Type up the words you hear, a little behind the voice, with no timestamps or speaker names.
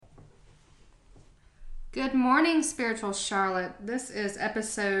Good morning, Spiritual Charlotte. This is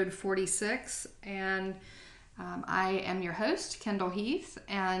episode 46, and I am your host, Kendall Heath,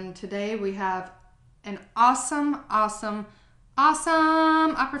 and today we have an awesome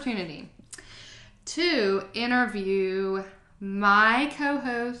opportunity to interview my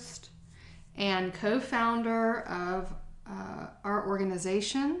co-host and co-founder of our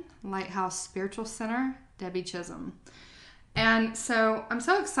organization, Lighthouse Spiritual Center, Debbie Chisholm. And so I'm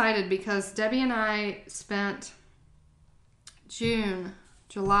so excited because Debbie and I spent June,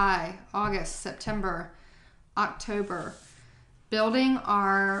 July, August, September, October building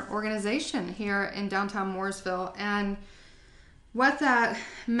our organization here in downtown Mooresville. And what that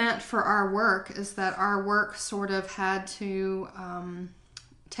meant for our work is that our work sort of had to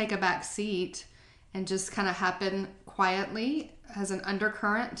take a back seat and just kind of happen quietly as an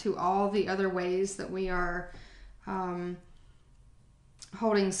undercurrent to all the other ways that we are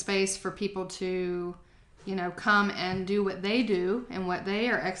holding space for people to, come and do what they do and what they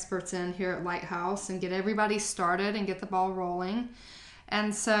are experts in here at Lighthouse and get everybody started and get the ball rolling.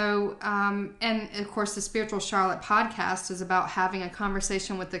 And so, and of course, the Spiritual Charlotte podcast is about having a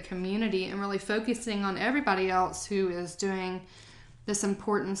conversation with the community and really focusing on everybody else who is doing this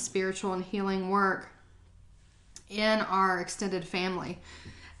important spiritual and healing work in our extended family.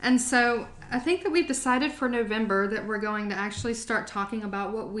 And so I think that we've decided for November that we're going to actually start talking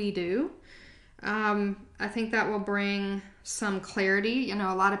about what we do. I think that will bring some clarity. A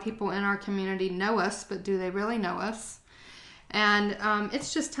lot of people in our community know us, but do they really know us? And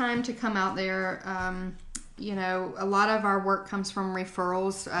it's just time to come out there. A lot of our work comes from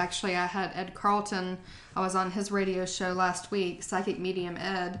referrals. Actually, I had Ed Carlton. I was on his radio show last week, Psychic Medium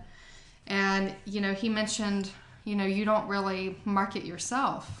Ed. And, he mentioned, you don't really market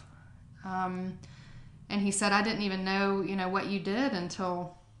yourself. And he said, I didn't even know,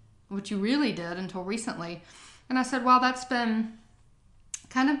 what you really did until recently. And I said, well, that's been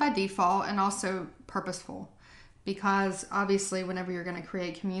kind of by default and also purposeful, because obviously whenever you're going to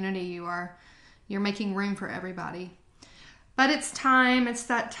create community, you're making room for everybody. But it's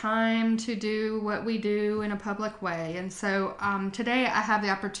that time to do what we do in a public way. And so today I have the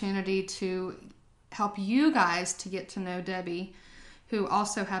opportunity to help you guys to get to know Debbie, who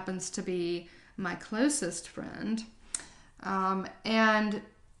also happens to be my closest friend. And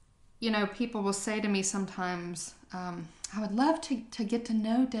people will say to me sometimes, I would love to get to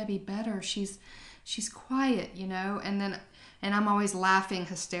know Debbie better. She's quiet, and I'm always laughing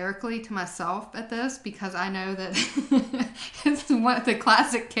hysterically to myself at this, because I know that it's the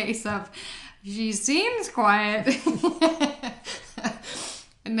classic case of she seems quiet.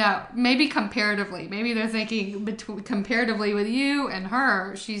 No, maybe comparatively. Maybe they're thinking comparatively with you and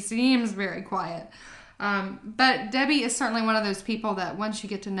her, she seems very quiet. But Debbie is certainly one of those people that once you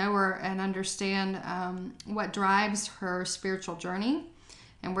get to know her and understand what drives her spiritual journey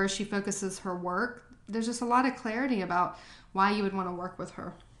and where she focuses her work, there's just a lot of clarity about why you would want to work with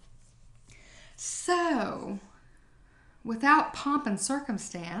her. So, without pomp and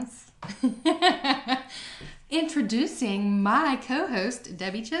circumstance, introducing my co-host,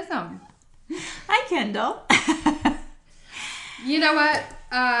 Debbie Chisholm. Hi, Kendall. You know what?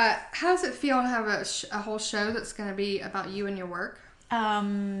 How does it feel to have a whole show that's going to be about you and your work?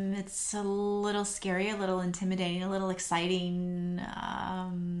 It's a little scary, a little intimidating, a little exciting.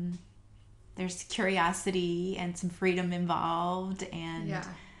 There's curiosity and some freedom involved, and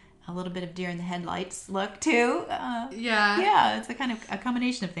a little bit of deer in the headlights look too. Yeah, it's a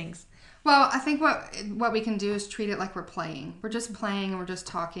combination of things. Well, I think what we can do is treat it like we're playing. We're just playing and we're just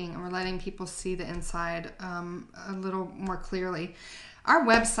talking and we're letting people see the inside a little more clearly. Our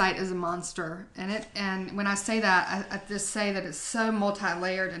website is a monster, and when I say that, I just say that it's so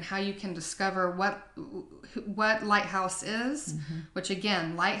multi-layered in how you can discover what Lighthouse is, which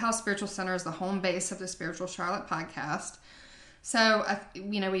again, Lighthouse Spiritual Center is the home base of the Spiritual Charlotte podcast. So,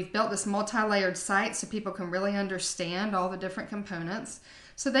 we've built this multi-layered site so people can really understand all the different components.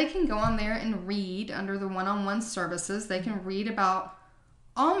 So they can go on there and read under the one-on-one services. They can read about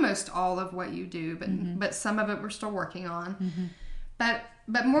almost all of what you do, but some of it we're still working on. But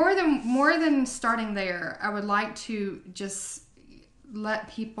more than starting there, I would like to just let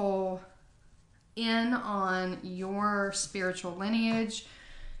people in on your spiritual lineage,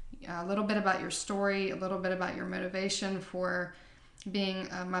 a little bit about your story, a little bit about your motivation for being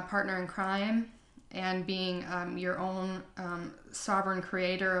my partner in crime, and being your own sovereign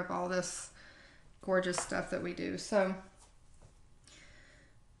creator of all this gorgeous stuff that we do. So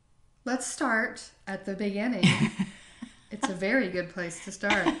let's start at the beginning. It's a very good place to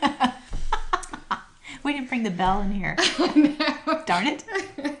start. We didn't bring the bell in here. No. Darn it.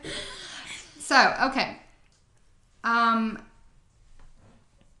 So, okay.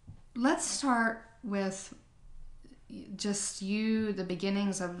 Let's start with just the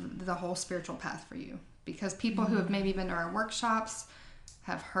beginnings of the whole spiritual path for you. Because people who have maybe been to our workshops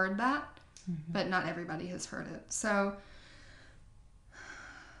have heard that, but not everybody has heard it. So,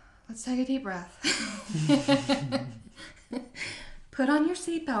 let's take a deep breath. Put on your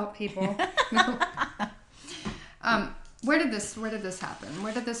seatbelt, people. Where did this happen?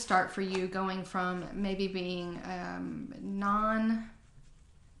 Where did this start for you, going from maybe being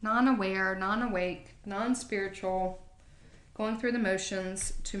non-aware, non-awake, non-spiritual, going through the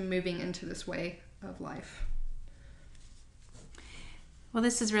motions, to moving into this way of life? Well,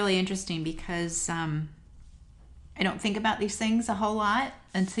 this is really interesting because I don't think about these things a whole lot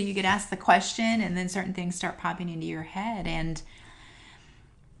until you get asked the question, and then certain things start popping into your head. And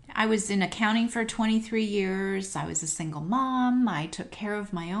I was in accounting for 23 years. I was a single mom. I took care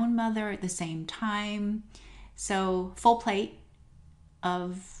of my own mother at the same time. So full plate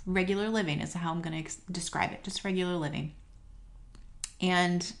of regular living is how I'm going to describe it, just regular living.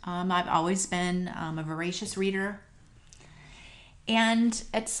 And I've always been a voracious reader. And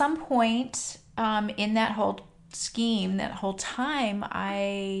at some point in that whole scheme, that whole time,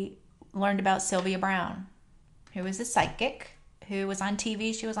 I learned about Sylvia Browne, who was a psychic, who was on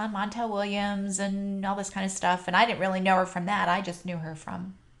TV. She was on Montel Williams and all this kind of stuff. And I didn't really know her from that. I just knew her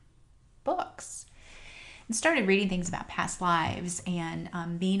from books. And started reading things about past lives and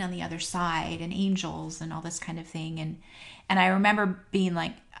being on the other side and angels and all this kind of thing. And I remember being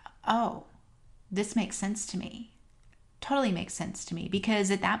like, oh, this makes sense to me. Totally makes sense to me.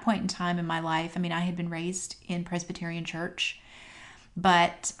 Because at that point in time in my life, I mean, I had been raised in Presbyterian church,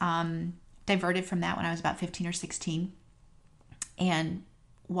 but diverted from that when I was about 15 or 16. And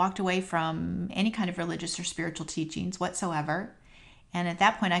walked away from any kind of religious or spiritual teachings whatsoever. And at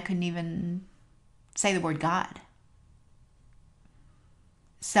that point, I couldn't even say the word God.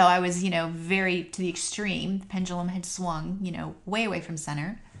 So I was, very to the extreme. The pendulum had swung, way away from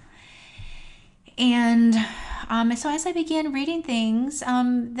center. And so as I began reading things,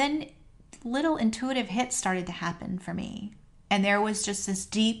 then little intuitive hits started to happen for me. And there was just this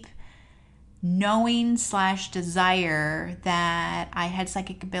deep knowing / desire that I had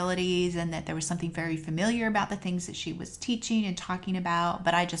psychic abilities and that there was something very familiar about the things that she was teaching and talking about,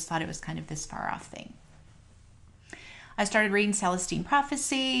 but I just thought it was kind of this far off thing. I started reading Celestine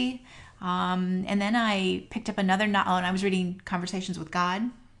Prophecy, and then I picked up another novel, and I was reading Conversations with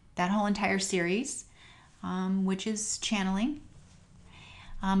God, that whole entire series, which is channeling,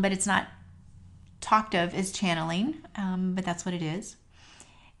 but it's not talked of as channeling, but that's what it is.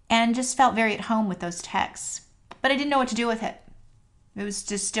 And just felt very at home with those texts. But I didn't know what to do with it. It was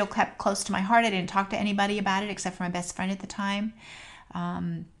just still kept close to my heart. I didn't talk to anybody about it except for my best friend at the time.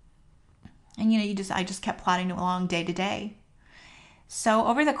 And I just kept plodding along day to day. So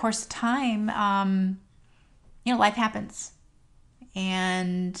over the course of time, life happens.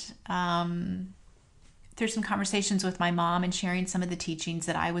 And through some conversations with my mom and sharing some of the teachings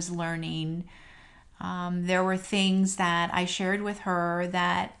that I was learning, there were things that I shared with her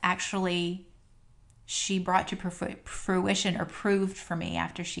that actually she brought to fruition or proved for me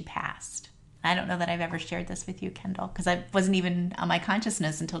after she passed. I don't know that I've ever shared this with you, Kendall, because I wasn't even on my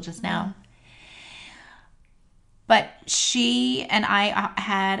consciousness until just now. But she and I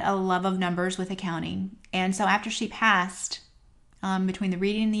had a love of numbers with accounting. And so after she passed, between the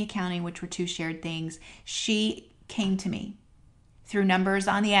reading and the accounting, which were two shared things, she came to me through numbers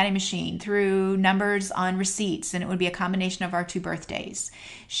on the adding machine, through numbers on receipts, and it would be a combination of our 2 birthdays.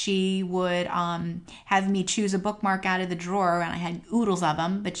 She would have me choose a bookmark out of the drawer, and I had oodles of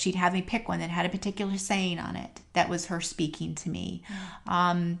them, but she'd have me pick one that had a particular saying on it. That was her speaking to me.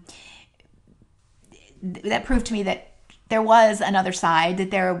 That proved to me that there was another side,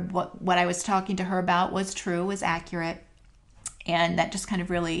 that what I was talking to her about was true, was accurate, and that just kind of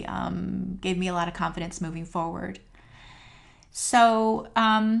really gave me a lot of confidence moving forward. So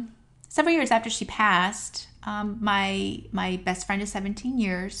several years after she passed, my best friend of 17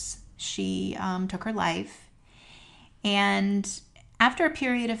 years, she took her life. And after a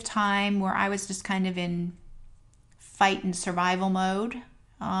period of time where I was just kind of in fight and survival mode,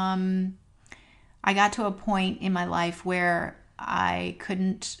 I got to a point in my life where I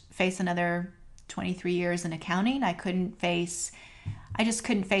couldn't face another 23 years in accounting. I just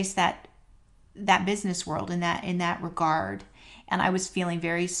couldn't face that business world in that regard. And I was feeling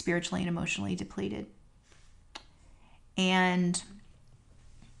very spiritually and emotionally depleted. And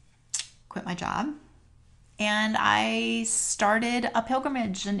quit my job. And I started a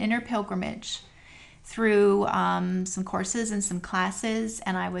pilgrimage, an inner pilgrimage, through some courses and some classes.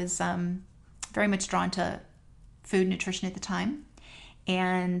 And I was very much drawn to food nutrition at the time,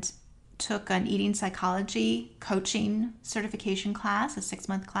 and took an eating psychology coaching certification class, a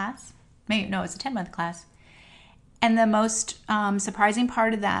 6-month class. Maybe, no, it's a 10-month class. And the most surprising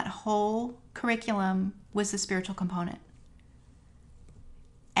part of that whole curriculum was the spiritual component.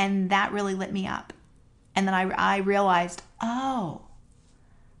 And that really lit me up. And then I realized,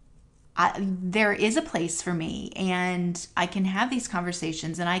 there is a place for me, and I can have these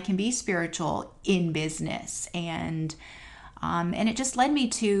conversations, and I can be spiritual in business. And it just led me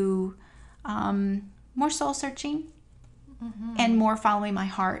to more soul searching, and more following my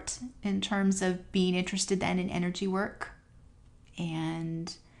heart in terms of being interested then in energy work.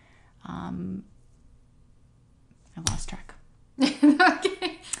 And I lost track.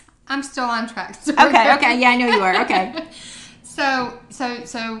 Okay. I'm still on track. Okay. Yeah, I know you are. Okay. So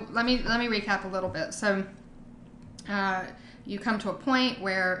let me recap a little bit. So you come to a point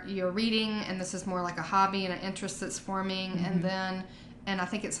where you're reading, and this is more like a hobby and an interest that's forming, and I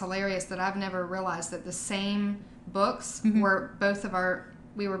think it's hilarious that I've never realized that the same books were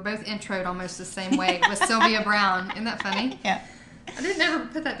we were both introed almost the same way with Sylvia Brown. Isn't that funny? Yeah. I didn't ever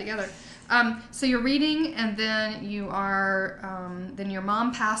put that together. So you're reading, and then you are, then your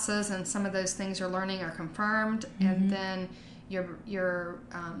mom passes, and some of those things you're learning are confirmed, and then you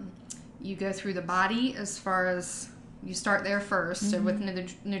go through the body as far as you start there first, so with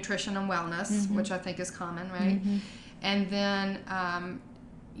nutrition and wellness, which I think is common, right? And then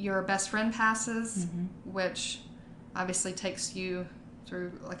your best friend passes, which obviously takes you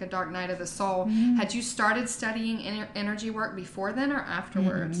through like a dark night of the soul. Had you started studying energy work before then or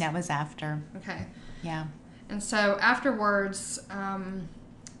afterwards? That was after. Okay. Yeah. And so afterwards,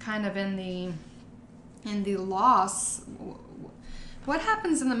 kind of in the loss, what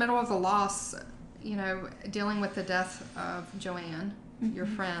happens in the middle of the loss, dealing with the death of Joanne, your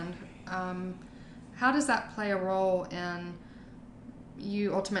friend? How does that play a role in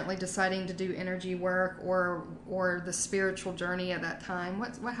you ultimately deciding to do energy work or the spiritual journey at that time?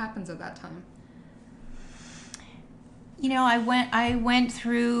 What happens at that time? I went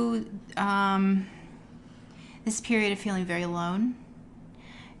through this period of feeling very alone,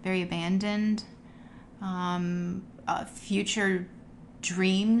 very abandoned, future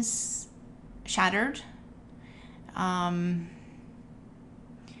dreams shattered.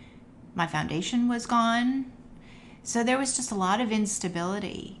 My foundation was gone. So there was just a lot of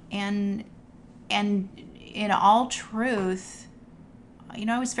instability, and in all truth,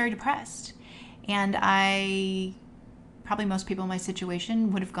 I was very depressed, and probably most people in my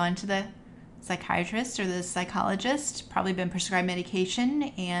situation would have gone to the psychiatrist or the psychologist, probably been prescribed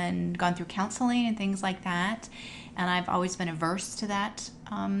medication and gone through counseling and things like that. And I've always been averse to that,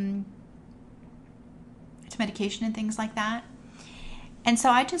 to medication and things like that. And so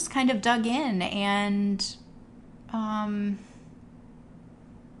I just kind of dug in and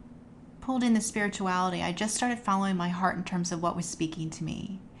pulled in the spirituality. I just started following my heart in terms of what was speaking to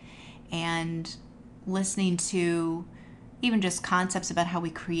me, and listening to even just concepts about how we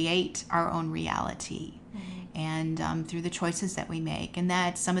create our own reality, and through the choices that we make, and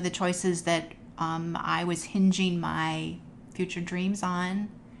that some of the choices that I was hinging my future dreams on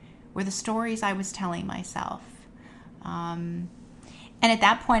were the stories I was telling myself. And at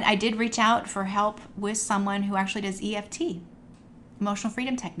that point, I did reach out for help with someone who actually does EFT, emotional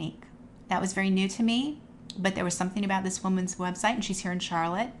freedom technique. That was very new to me, but there was something about this woman's website, and she's here in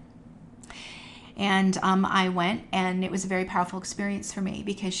Charlotte. And I went, and it was a very powerful experience for me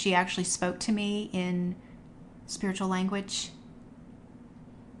because she actually spoke to me in spiritual language,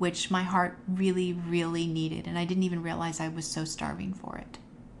 which my heart really, really needed. And I didn't even realize I was so starving for it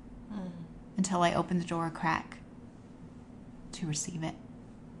until I opened the door a crack to receive it.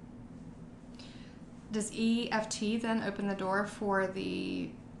 Does EFT then open the door for the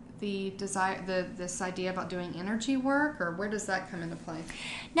desire, this idea about doing energy work, or where does that come into play?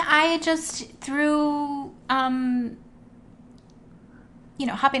 Now, I just through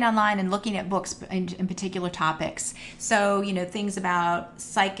hopping online and looking at books in particular topics. So, things about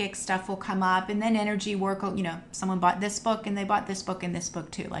psychic stuff will come up, and then energy work, someone bought this book and they bought this book and this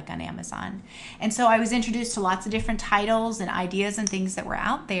book too, like on Amazon. And so I was introduced to lots of different titles and ideas and things that were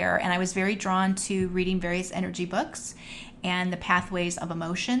out there, and I was very drawn to reading various energy books and the pathways of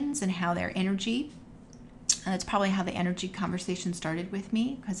emotions and how their energy. And that's probably how the energy conversation started with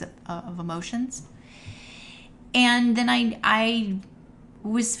me, because of emotions. And then I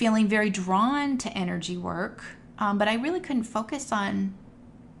was feeling very drawn to energy work, but I really couldn't focus on.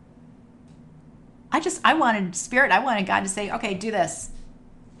 I wanted spirit. I wanted God to say, okay, do this.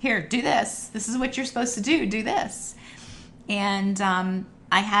 Here, do this. This is what you're supposed to do. Do this. And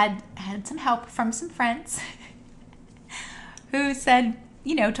I had some help from some friends who said,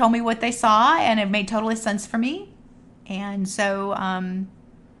 told me what they saw, and it made totally sense for me. And so,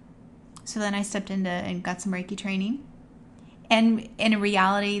 so then I stepped into and got some Reiki training. And in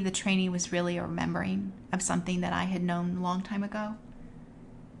reality, the training was really a remembering of something that I had known a long time ago,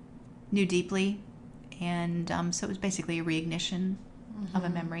 knew deeply. And so it was basically a reignition of a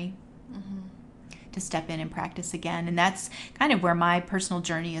memory to step in and practice again. And that's kind of where my personal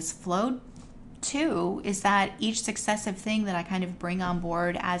journey has flowed to, is that each successive thing that I kind of bring on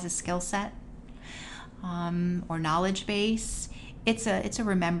board as a skill set or knowledge base, it's a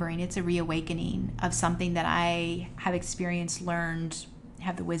remembering, it's a reawakening of something that I have experienced, learned,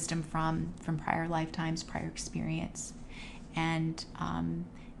 have the wisdom from prior lifetimes, prior experience. And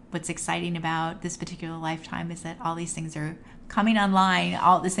what's exciting about this particular lifetime is that all these things are coming online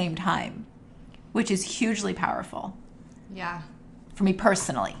all at the same time, which is hugely powerful. Yeah. For me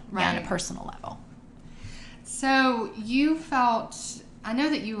personally, right. On a personal level. So you felt, I know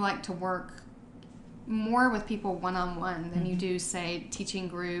that you like to work more with people one-on-one than you do, say, teaching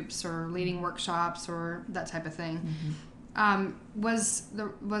groups or leading workshops or that type of thing. Was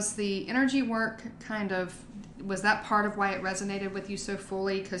the energy work was that part of why it resonated with you so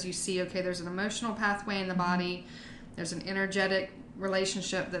fully? Because you see, okay, there's an emotional pathway in the body, there's an energetic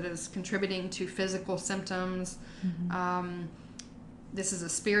relationship that is contributing to physical symptoms. This is a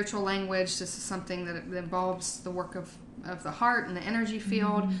spiritual language. This is something that involves the work of the heart and the energy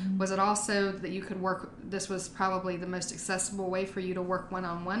field. Was it also that you could work, this was probably the most accessible way for you to work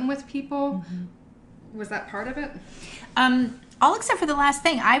one-on-one with people? Was that part of it? All except for the last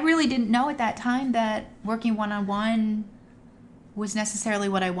thing. I really didn't know at that time that working one-on-one was necessarily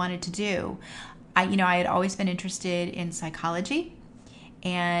what I wanted to do. I had always been interested in psychology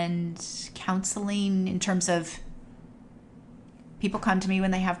and counseling in terms of people come to me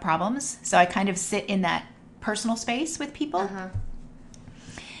when they have problems. So I kind of sit in that personal space with people.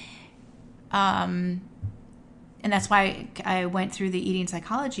 And that's why I went through the eating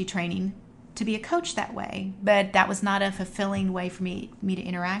psychology training, to be a coach that way. But that was not a fulfilling way for me to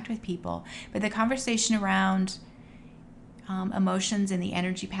interact with people. But the conversation around emotions and the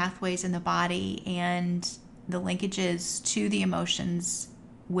energy pathways in the body and the linkages to the emotions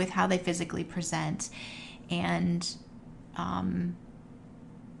with how they physically present, and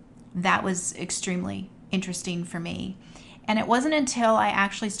that was extremely interesting for me. And it wasn't until I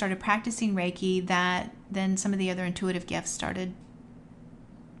actually started practicing Reiki that then some of the other intuitive gifts started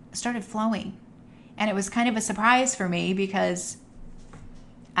flowing. And it was kind of a surprise for me, because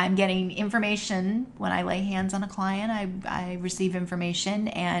I'm getting information when I lay hands on a client. I receive information,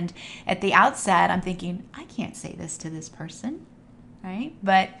 and at the outset I'm thinking, I can't say this to this person, right?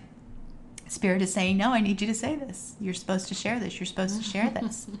 But Spirit is saying, no, I need you to say this. You're supposed to share this. You're supposed to share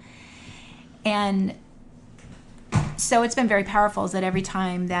this. And so it's been very powerful, is that every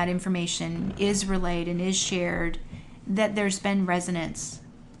time that information is relayed and is shared, that there's been resonance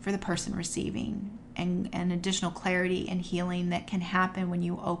for the person receiving, and additional clarity and healing that can happen when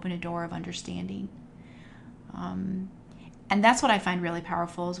you open a door of understanding. And that's what I find really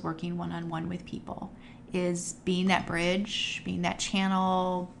powerful, is working one-on-one with people, is being that bridge, being that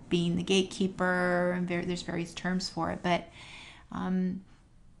channel, being the gatekeeper, and there's various terms for it, but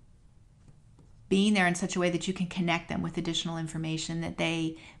being there in such a way that you can connect them with additional information that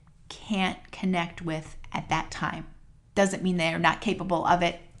they can't connect with at that time. Doesn't mean they're not capable of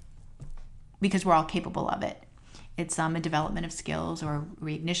it, because we're all capable of it. It's a development of skills, or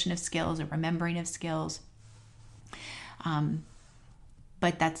reignition of skills, or remembering of skills.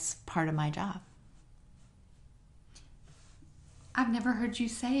 But that's part of my job. I've never heard you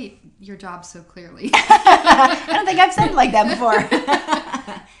say your job so clearly. I don't think I've said it like that before.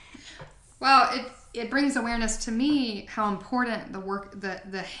 Well, it brings awareness to me how important the work,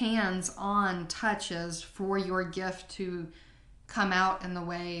 the hands-on touch is for your gift to come out in the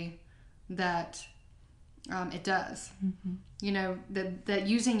way that it does. That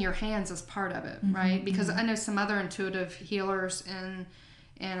using your hands is part of it, right? Because I know some other intuitive healers in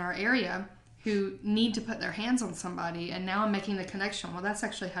our area who need to put their hands on somebody, and now I'm making the connection. Well, that's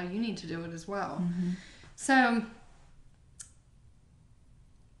actually how you need to do it as well. So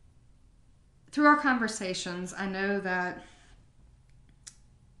through our conversations, I know that,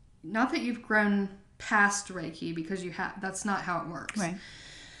 not that you've grown past Reiki, because you have, that's not how it works. Right.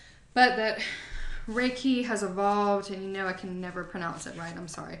 But that Reiki has evolved, and I can never pronounce it right, I'm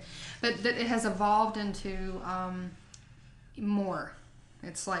sorry. But that it has evolved into more.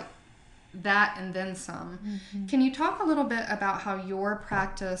 It's like that and then some. Can you talk a little bit about how your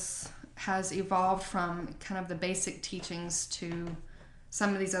practice has evolved from kind of the basic teachings to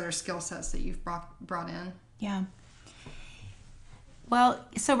some of these other skill sets that you've brought in? Yeah. Well,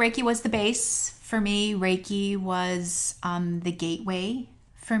 so Reiki was the base for me. Reiki was the gateway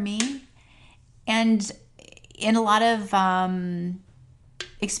for me. And in a lot of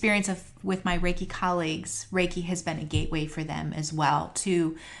experience with my Reiki colleagues, Reiki has been a gateway for them as well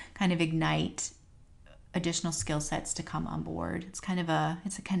to kind of ignite additional skill sets to come on board. It's kind of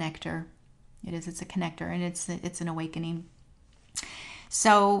it's a connector. It's a connector, and it's an awakening.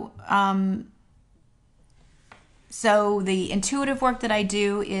 So, so the intuitive work that I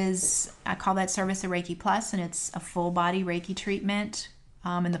do is, I call that service a Reiki Plus, and it's a full body Reiki treatment.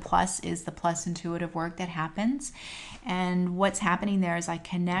 And the plus is the plus intuitive work that happens. And what's happening there is I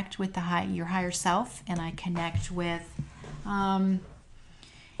connect with your higher self, and I connect with the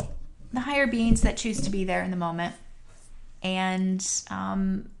higher beings that choose to be there in the moment. And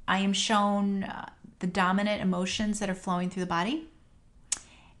I am shown the dominant emotions that are flowing through the body,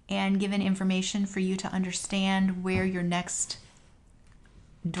 and given information for you to understand where your next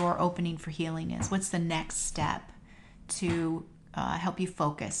door opening for healing is. What's the next step to help you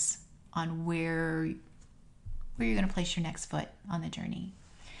focus on where you're going to place your next foot on the journey.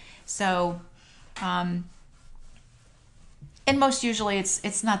 So, and most usually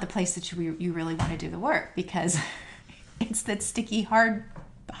it's not the place that you really want to do the work, because it's that sticky, hard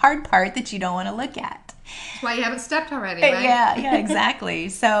part that you don't want to look at. That's why you haven't stepped already, right? Yeah, exactly.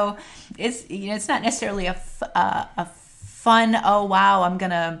 So it's not necessarily a fun, oh wow, I'm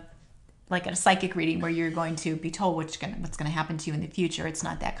gonna, like a psychic reading where you're going to be told what's going to happen to you in the future. It's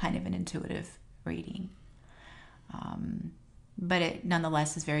not that kind of an intuitive reading. But it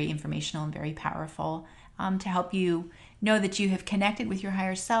nonetheless is very informational and very powerful to help you know that you have connected with your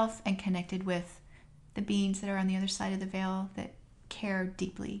higher self and connected with the beings that are on the other side of the veil that care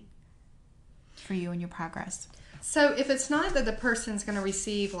deeply for you and your progress. So if it's not that the person's going to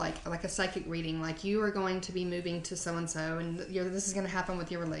receive like a psychic reading, like you are going to be moving to so-and-so and this is going to happen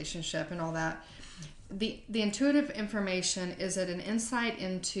with your relationship and all that, the intuitive information, is it an insight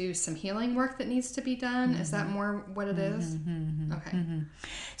into some healing work that needs to be done? Mm-hmm. Is that more what it is? Mm-hmm. Okay. Mm-hmm.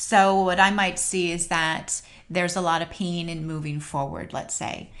 So what I might see is that there's a lot of pain in moving forward, let's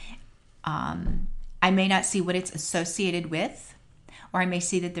say. I may not see what it's associated with, or I may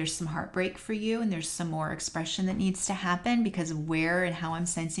see that there's some heartbreak for you and there's some more expression that needs to happen because of where and how I'm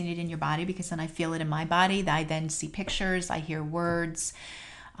sensing it in your body, because then I feel it in my body. I then see pictures, I hear words,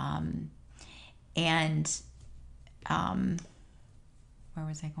 and where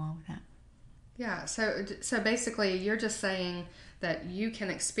was I going with that? Yeah, so basically you're just saying that you can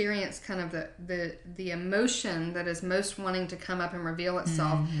experience kind of the emotion that is most wanting to come up and reveal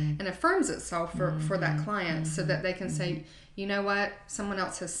itself, mm-hmm. and affirms itself for that client, mm-hmm. so that they can mm-hmm. say, you know what, someone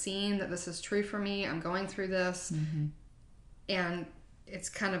else has seen that this is true for me, I'm going through this, mm-hmm. and it's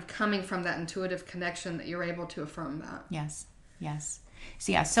kind of coming from that intuitive connection that you're able to affirm that. Yes.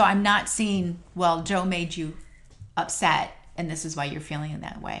 So I'm not seeing, well, Joe made you upset and this is why you're feeling in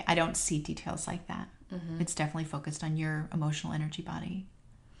that way. I don't see details like that. Mm-hmm. It's definitely focused on your emotional energy body.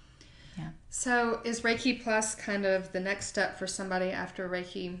 Yeah. So is Reiki Plus kind of the next step for somebody after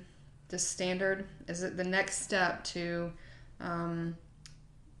Reiki, just standard? Is it the next step to kind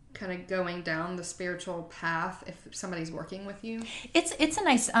of going down the spiritual path if somebody's working with you? It's a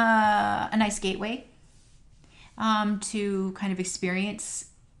nice gateway to kind of experience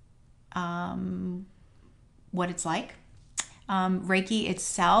what it's like. Reiki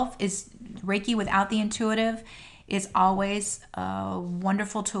itself is Reiki without the intuitive is always a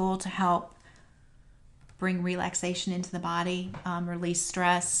wonderful tool to help bring relaxation into the body, release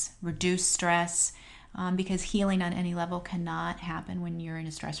stress, reduce stress, because healing on any level cannot happen when you're in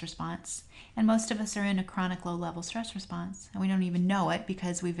a stress response. And most of us are in a chronic low-level stress response, and we don't even know it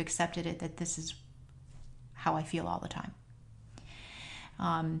because we've accepted it that this is how I feel all the time.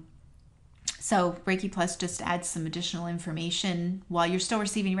 So Reiki Plus just adds some additional information while you're still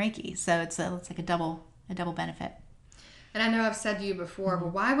receiving Reiki. So it's like a double benefit. And I know I've said to you before,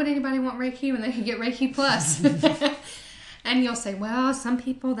 well, why would anybody want Reiki when they can get Reiki Plus? And you'll say, well, some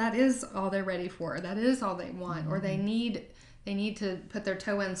people, that is all they're ready for. That is all they want, mm-hmm. or they need to put their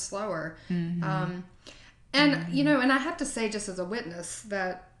toe in slower. Mm-hmm. And mm-hmm. And I have to say, just as a witness,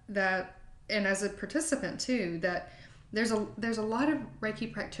 that and as a participant too, that there's a lot of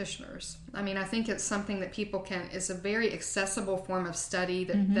Reiki practitioners. I mean, I think it's something that people it's a very accessible form of study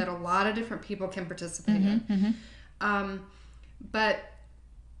that, mm-hmm. that a lot of different people can participate mm-hmm. in. Mm-hmm. But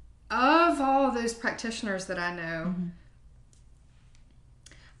of all those practitioners that I know, mm-hmm.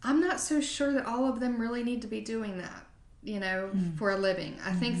 I'm not so sure that all of them really need to be doing that, mm-hmm. for a living. I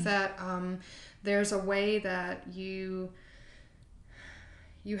mm-hmm. think that there's a way that you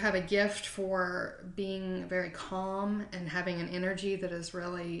you have a gift for being very calm and having an energy that is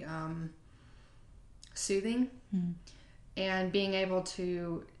really soothing, and being able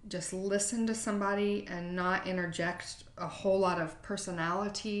to just listen to somebody and not interject a whole lot of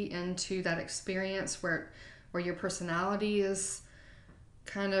personality into that experience where your personality is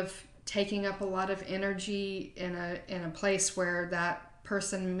kind of taking up a lot of energy in a place where that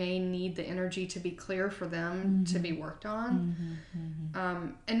person may need the energy to be clear for them to be worked on.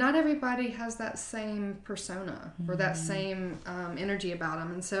 And not everybody has that same persona or that same energy about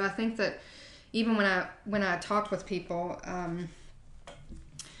them. And so I think that even when I talk with people,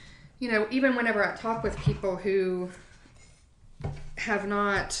 even whenever I talk with people who have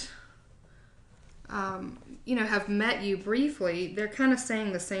not, have met you briefly, they're kind of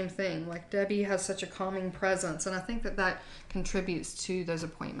saying the same thing. Like, Debbie has such a calming presence, and I think that contributes to those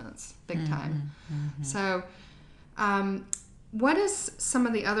appointments big time. So, what is some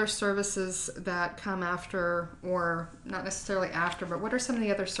of the other services that come after, or not necessarily after, but what are some of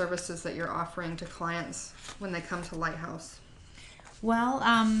the other services that you're offering to clients when they come to Lighthouse? Well,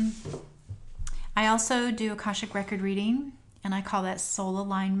 I also do Akashic record reading, and I call that soul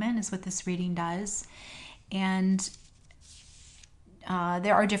alignment is what this reading does. And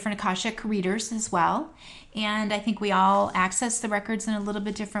there are different Akashic readers as well. And I think we all access the records in a little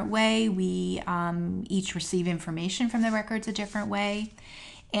bit different way. We each receive information from the records a different way.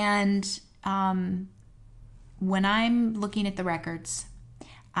 And when I'm looking at the records,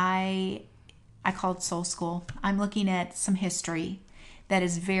 I call it Soul School. I'm looking at some history that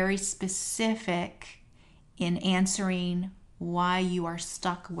is very specific in answering why you are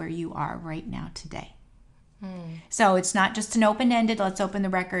stuck where you are right now today. So it's not just an open-ended, let's open the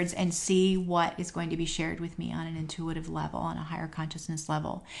records and see what is going to be shared with me on an intuitive level, on a higher consciousness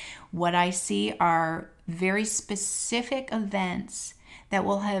level. What I see are very specific events that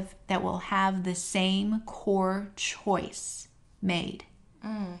will have the same core choice made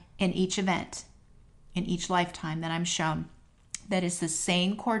in each event, in each lifetime that I'm shown. That is the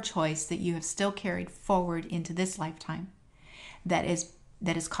same core choice that you have still carried forward into this lifetime. That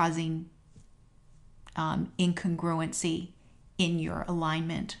is causing incongruency in your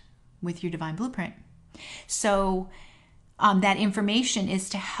alignment with your divine blueprint. So that information is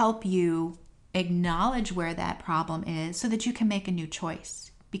to help you acknowledge where that problem is so that you can make a new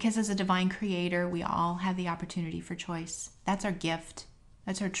choice. Because as a divine creator, we all have the opportunity for choice. That's our gift.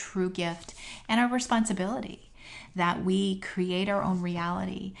 That's our true gift and our responsibility, that we create our own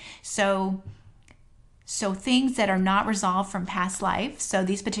reality. So things that are not resolved from past life, so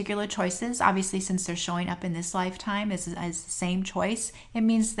these particular choices, obviously since they're showing up in this lifetime as the same choice, it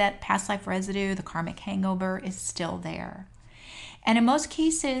means that past life residue, the karmic hangover, is still there. And in most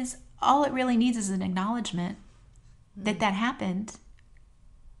cases, all it really needs is an acknowledgement that happened,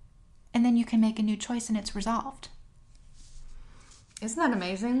 and then you can make a new choice and it's resolved. Isn't that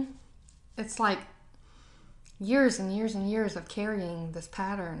amazing? It's like years and years and years of carrying this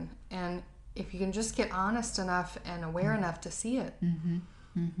pattern, and if you can just get honest enough and aware enough to see it,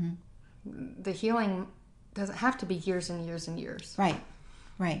 the healing doesn't have to be years and years and years.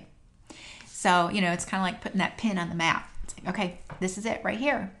 Right. So, it's kind of like putting that pin on the map. It's like, okay, this is it right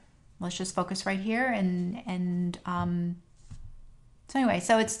here. Let's just focus right here. And so anyway,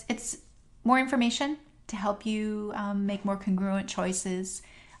 so it's more information to help you make more congruent choices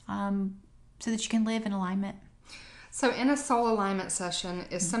so that you can live in alignment. So in a soul alignment session,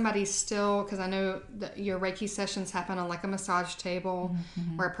 is somebody still, because I know that your Reiki sessions happen on like a massage table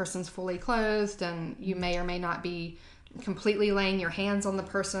where a person's fully closed, and you may or may not be completely laying your hands on the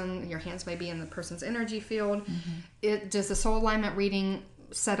person. Your hands may be in the person's energy field. Does the soul alignment reading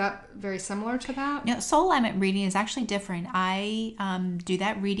set up very similar to that? No, soul alignment reading is actually different. I do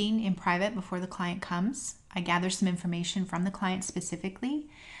that reading in private before the client comes. I gather some information from the client specifically.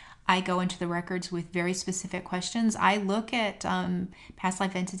 I go into the records with very specific questions. I look at past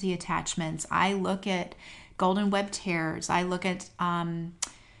life entity attachments. I look at golden web tears. I look at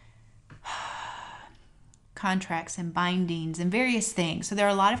contracts and bindings and various things. So there are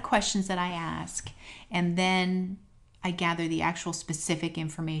a lot of questions that I ask, and then I gather the actual specific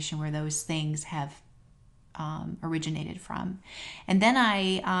information where those things have originated from. And then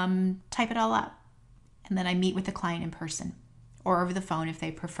I type it all up, and then I meet with the client in person or over the phone if they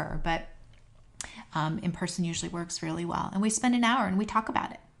prefer. But in person usually works really well. And we spend an hour and we talk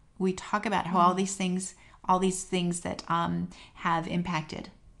about it. We talk about how all these things that have impacted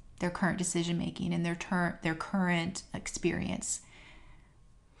their current decision making and their current experience.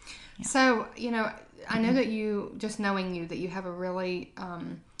 Yeah. So, I know that you, just knowing you, that you have a really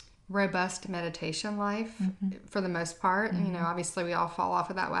robust meditation life for the most part. You know, obviously we all fall off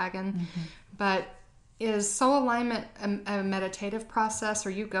of that wagon, but is soul alignment a meditative process? Are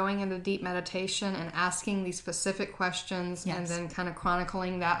you going into deep meditation and asking these specific questions and then kind of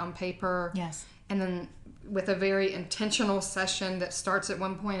chronicling that on paper? Yes. And then with a very intentional session that starts at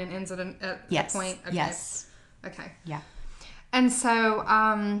one point and ends at a point? Okay. Yes. Okay. Yeah. And so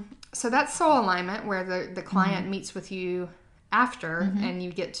so that's soul alignment, where the client meets with you after and you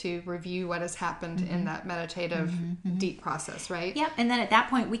get to review what has happened in that meditative deep process, right? Yep. And then at that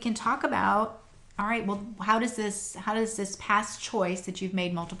point we can talk about, all right, well, how does this past choice that you've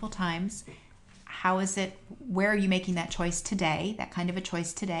made multiple times, where are you making that choice today, that kind of a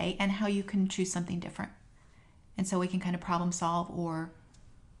choice today, and how you can choose something different. And so we can kind of problem solve or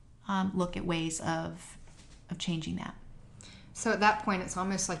look at ways of changing that. So at that point, it's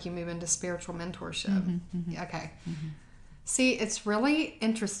almost like you move into spiritual mentorship. Okay. See, it's really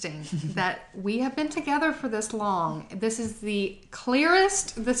interesting that we have been together for this long. This is the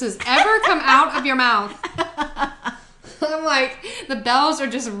clearest this has ever come out of your mouth. I'm like, the bells are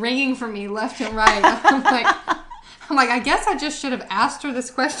just ringing for me left and right. I'm like, I guess I just should have asked her this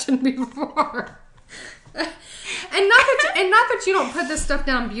question before. And not that you don't put this stuff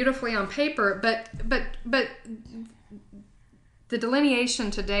down beautifully on paper, but the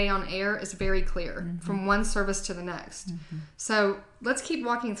delineation today on air is very clear from one service to the next. So let's keep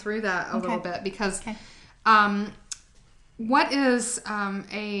walking through that a little bit, because what is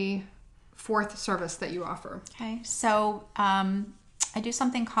a fourth service that you offer? Okay, so I do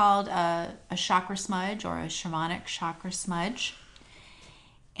something called a chakra smudge, or a shamanic chakra smudge.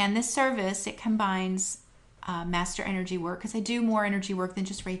 And this service, it combines master energy work, because I do more energy work than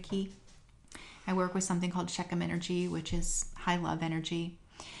just Reiki. I work with something called Chisholm energy, which is high love energy.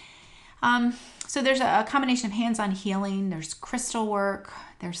 So there's a combination of hands-on healing. There's crystal work,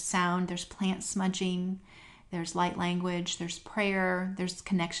 there's sound, there's plant smudging, there's light language, there's prayer, there's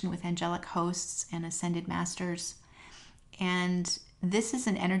connection with angelic hosts and ascended masters. And this is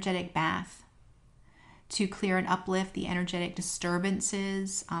an energetic bath to clear and uplift the energetic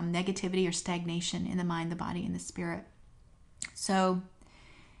disturbances, negativity or stagnation in the mind, the body, and the spirit. So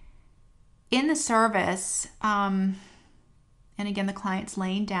in the service, and again, the client's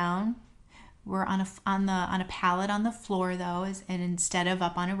laying down. We're on a pallet on the floor, though, and instead of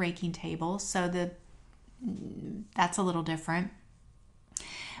up on a raking table. So that's a little different.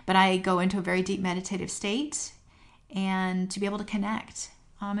 But I go into a very deep meditative state, and to be able to connect.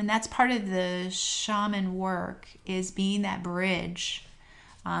 And that's part of the shaman work, is being that bridge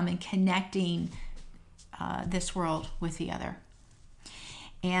and connecting this world with the other.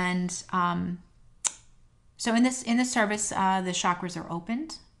 And so in this service, the chakras are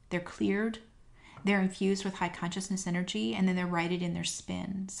opened, they're cleared, they're infused with high consciousness energy, and then they're righted in their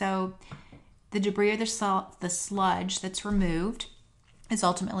spin. So the debris or the sludge that's removed is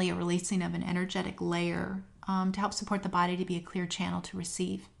ultimately a releasing of an energetic layer to help support the body to be a clear channel to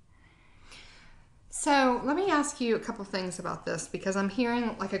receive. So let me ask you a couple things about this, because I'm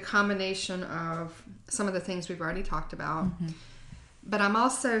hearing like a combination of some of the things we've already talked about. But I'm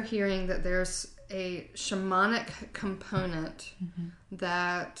also hearing that there's a shamanic component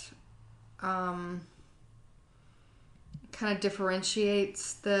that kind of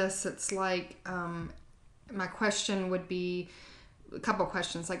differentiates this. It's like, my question would be a couple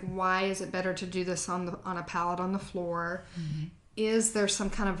questions, like, why is it better to do this on a pallet on the floor? Is there some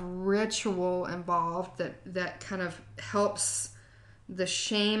kind of ritual involved that kind of helps the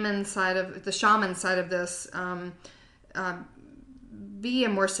shaman side of this be a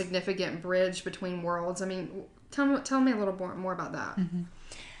more significant bridge between worlds? I mean, tell me a little more about that.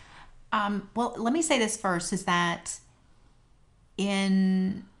 Well, let me say this first, is that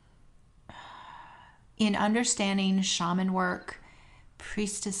in understanding shaman work,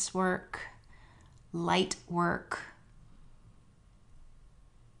 priestess work, light work,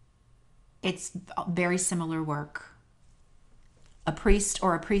 it's very similar work. A priest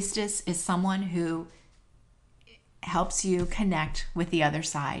or a priestess is someone who helps you connect with the other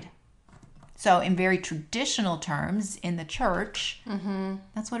side. So in very traditional terms, in the church,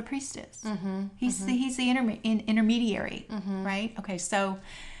 that's what a priest is. He's the intermediary, right? Okay, so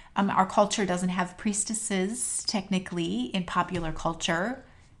our culture doesn't have priestesses technically in popular culture,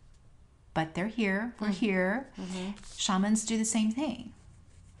 but they're here. We're here. Shamans do the same thing.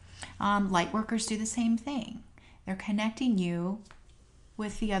 Light workers do the same thing. They're connecting you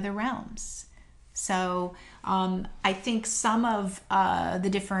with the other realms. So I think some of the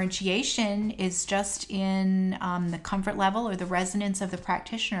differentiation is just in the comfort level or the resonance of the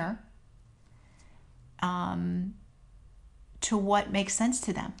practitioner to what makes sense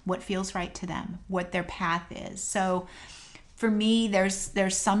to them, what feels right to them, what their path is. So for me,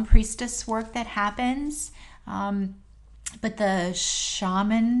 there's some priestess work that happens, but the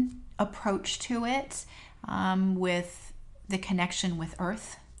shaman approach to it, with the connection with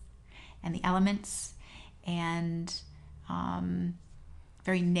earth and the elements and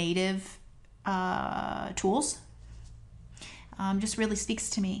very native tools, just really speaks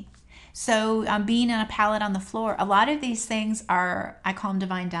to me. So being on a pallet on the floor, a lot of these things are, I call them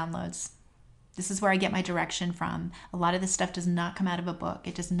divine downloads. This is where I get my direction from. A lot of this stuff does not come out of a book.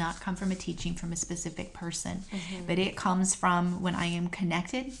 It does not come from a teaching from a specific person. But it comes from when I am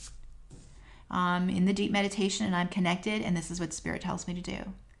connected in the deep meditation, and I'm connected, and this is what Spirit tells me to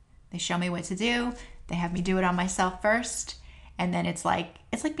do. They show me what to do. They have me do it on myself first. And then it's like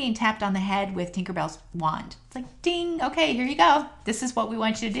being tapped on the head with Tinkerbell's wand. It's like, ding, okay, here you go. This is what we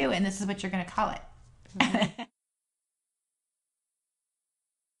want you to do, and this is what you're going to call it.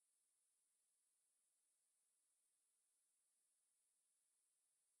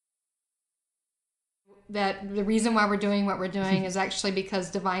 That the reason why we're doing what we're doing is actually because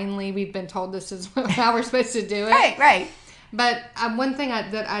divinely we've been told this is how we're supposed to do it. Right. But one thing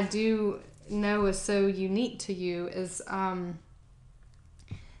that I do know is so unique to you is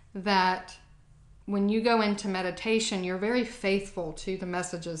that when you go into meditation, you're very faithful to the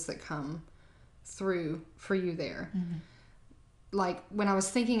messages that come through for you there. Like when I was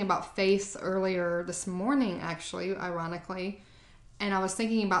thinking about faith earlier this morning, actually, ironically, and I was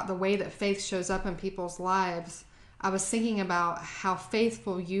thinking about the way that faith shows up in people's lives, I was thinking about how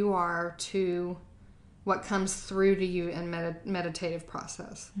faithful you are to what comes through to you in meditative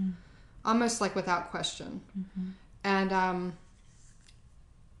process. Almost like without question. And,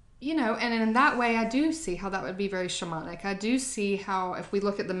 you know, and in that way, I do see how that would be very shamanic. I do see how if we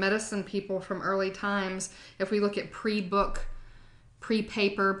look at the medicine people from early times, if we look at pre-book,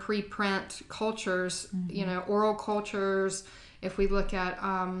 pre-paper, pre-print cultures, you know, oral cultures, if we look at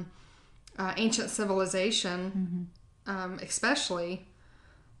ancient civilization, especially,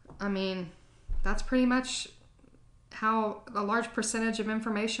 I mean, that's pretty much how a large percentage of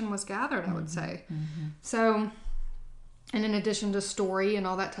information was gathered, I would say. So, and in addition to story and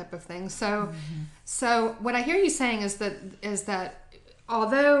all that type of thing. So, so what I hear you saying is that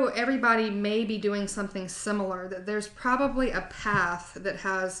although everybody may be doing something similar, that there's probably a path that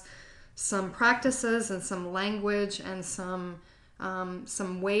has some practices and some language and some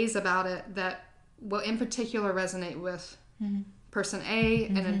ways about it that will in particular resonate with person A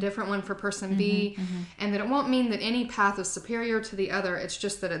and a different one for person B, and that it won't mean that any path is superior to the other. It's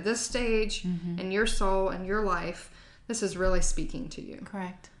just that at this stage in your soul and your life, this is really speaking to you.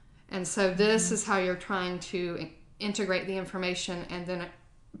 Correct. And so this is how you're trying to integrate the information and then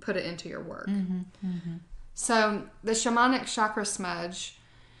put it into your work. So the shamanic chakra smudge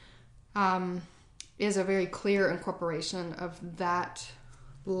is a very clear incorporation of that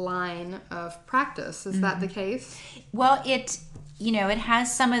line of practice. Is that the case? Well, it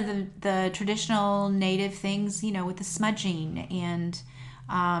has some of the traditional native things, with the smudging and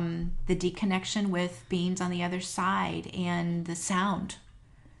the deep connection with beings on the other side and the sound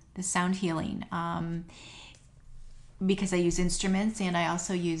healing. Because I use instruments and I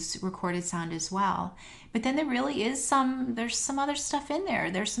also use recorded sound as well. But then there really is there's some other stuff in there.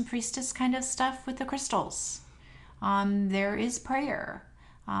 There's some priestess kind of stuff with the crystals. There is prayer.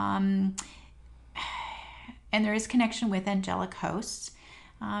 And there is connection with angelic hosts.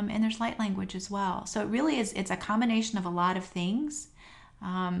 And there's light language as well. So it really is, it's a combination of a lot of things.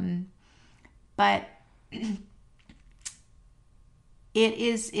 But it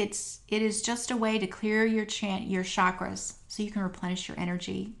is just a way to clear your chakras so you can replenish your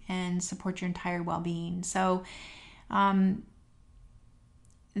energy and support your entire well-being. So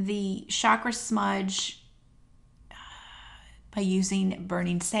the chakra smudge, by using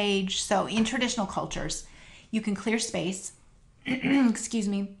burning sage. So in traditional cultures, you can clear space, excuse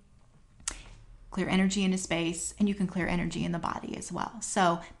me, clear energy into space, and you can clear energy in the body as well.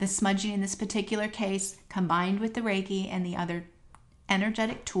 So the smudging in this particular case, combined with the Reiki and the other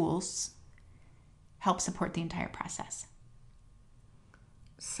energetic tools, help support the entire process.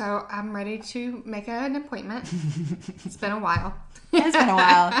 So I'm ready to make an appointment. It's been a while. It's been a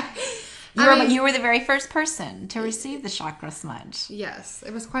while. You were the very first person to receive the chakra smudge. Yes,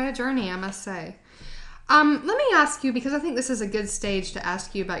 it was quite a journey, I must say. Let me ask you, because I think this is a good stage to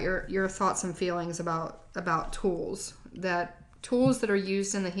ask you about your thoughts and feelings about tools that are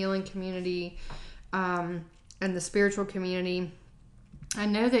used in the healing community and the spiritual community. I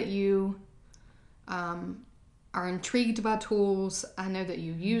know that you are intrigued by tools. I know that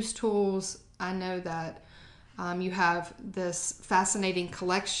you use tools. I know that You have this fascinating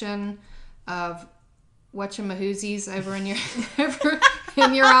collection of whatchamahoozies over in your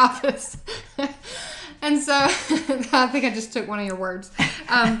in your office. And so I think I just took one of your words.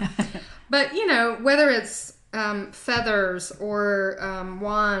 But, whether it's feathers or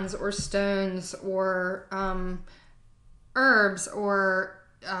wands or stones or herbs or,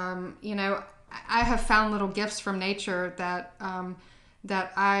 I have found little gifts from nature that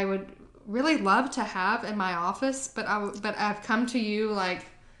I would really love to have in my office. But I've come to you like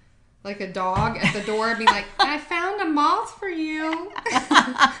a dog at the door, be like, I found a moth for you.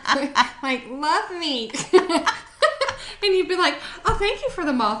 Like, love me. And you'd be like, oh, thank you for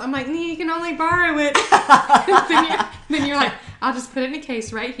the moth. I'm like, you can only borrow it. then you're like, I'll just put it in a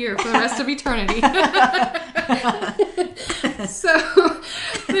case right here for the rest of eternity. So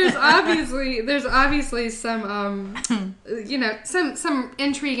there's obviously some, some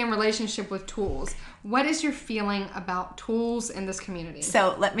intrigue and relationship with tools. What is your feeling about tools in this community?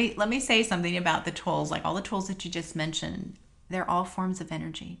 So let me say something about the tools. Like all the tools that you just mentioned, they're all forms of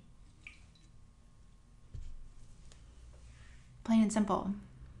energy. Plain and simple.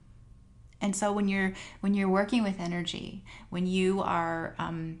 And so when you're working with energy, when you are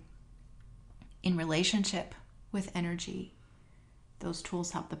in relationship with energy, those tools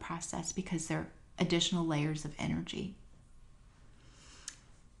help the process because they're additional layers of energy.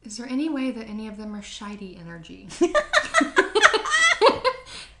 Is there any way that any of them are shiny energy?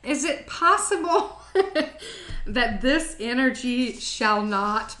 Is it possible that this energy shall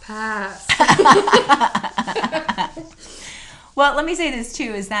not pass? Well, let me say this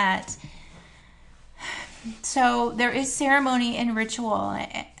too, is that so there is ceremony and ritual.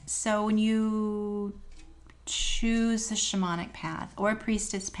 So when you choose the shamanic path or a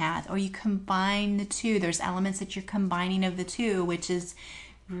priestess path, or you combine the two, there's elements that you're combining of the two, which is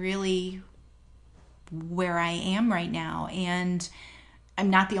really where I am right now. And I'm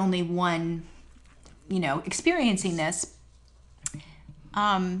not the only one, experiencing this.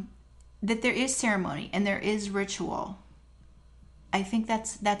 That there is ceremony and there is ritual. I think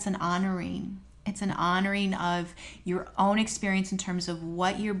that's an honoring. It's an honoring of your own experience in terms of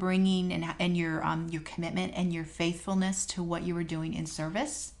what you're bringing and your commitment and your faithfulness to what you were doing in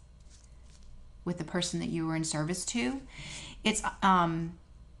service with the person that you were in service to. It's an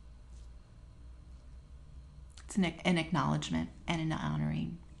acknowledgement and an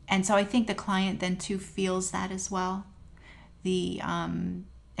honoring. And so I think the client then too feels that as well. The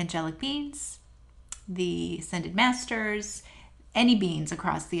angelic beings, the ascended masters, any beings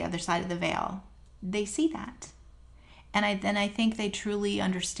across the other side of the veil, they see that. And I think they truly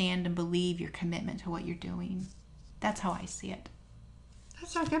understand and believe your commitment to what you're doing. That's how I see it.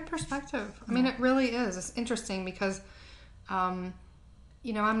 That's a good perspective. I mean, it really is. It's interesting because, I'm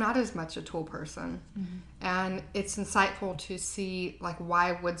not as much a tool person. Mm-hmm. And it's insightful to see, like,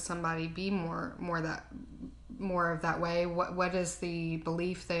 why would somebody be more of that way? What is the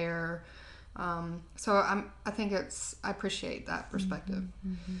belief there? So I appreciate that perspective.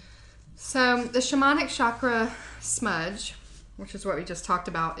 Mm-hmm. So the shamanic chakra smudge, which is what we just talked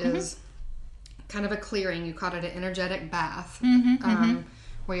about, is kind of a clearing. You called it an energetic bath,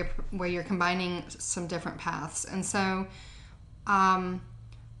 where you're combining some different paths. And so,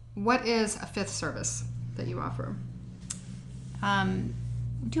 what is a fifth service that you offer?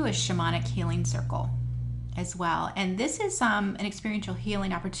 Do a shamanic healing circle as well, and this is an experiential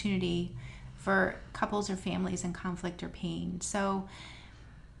healing opportunity for couples or families in conflict or pain. So,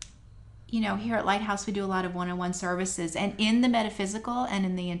 here at Lighthouse, we do a lot of one-on-one services. And in the metaphysical and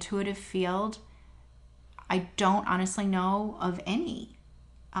in the intuitive field, I don't honestly know of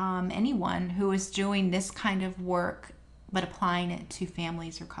anyone who is doing this kind of work, but applying it to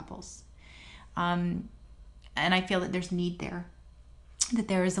families or couples. And I feel that there's need there, that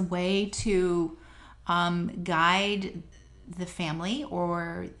there is a way to guide the family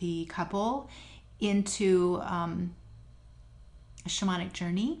or the couple into a shamanic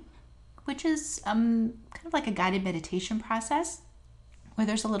journey, which is kind of like a guided meditation process where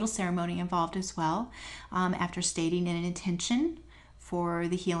there's a little ceremony involved as well, after stating an intention for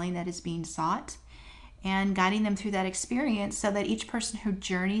the healing that is being sought, and guiding them through that experience so that each person who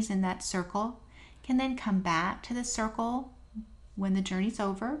journeys in that circle can then come back to the circle when the journey's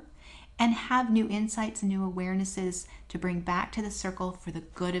over and have new insights and new awarenesses to bring back to the circle for the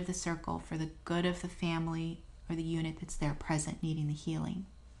good of the circle, for the good of the family or the unit that's there present needing the healing.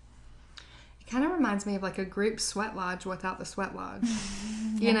 It kind of reminds me of like a group sweat lodge without the sweat lodge,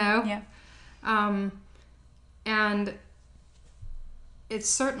 you know? Yeah. And it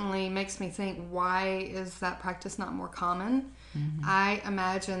certainly makes me think, why is that practice not more common? Mm-hmm. I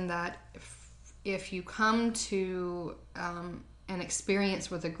imagine that if you come to an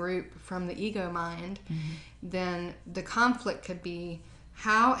experience with a group from the ego mind, then the conflict could be,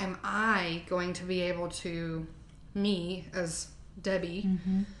 how am I going to be able to, me as Debbie,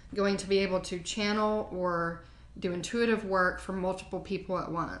 going to be able to channel or do intuitive work for multiple people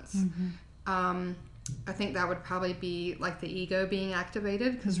at once? I think that would probably be like the ego being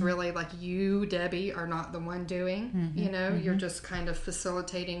activated, because really, like, you, Debbie, are not the one doing, you're just kind of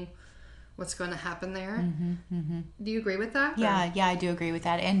facilitating what's going to happen there. Do you agree with that? Yeah, I do agree with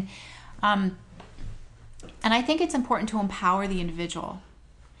that. And I think it's important to empower the individual,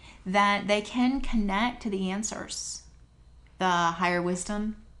 that they can connect to the answers, the higher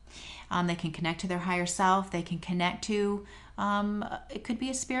wisdom. They can connect to their higher self. They can connect to, it could be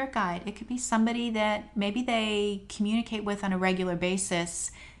a spirit guide. It could be somebody that maybe they communicate with on a regular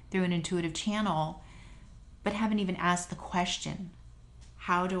basis through an intuitive channel, but haven't even asked the question,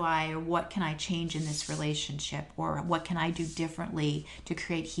 how do I, or what can I change in this relationship? Or what can I do differently to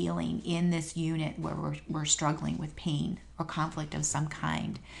create healing in this unit where we're struggling with pain or conflict of some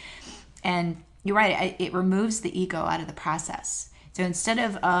kind? And you're right, it removes the ego out of the process. So instead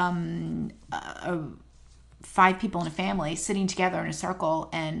of 5 people in a family sitting together in a circle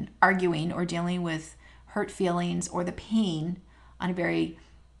and arguing or dealing with hurt feelings or the pain on a very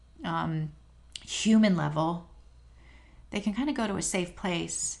human level, they can kind of go to a safe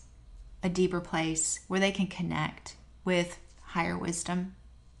place, a deeper place where they can connect with higher wisdom,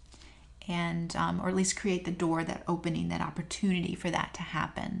 and or at least create the door, that opening, that opportunity for that to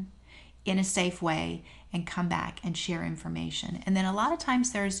happen in a safe way, and come back and share information. And then a lot of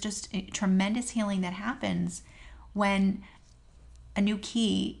times there's just a tremendous healing that happens when a new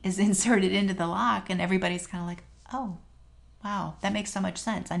key is inserted into the lock, and everybody's kind of like, oh, wow, that makes so much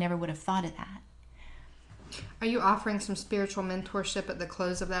sense. I never would have thought of that. Are you offering some spiritual mentorship at the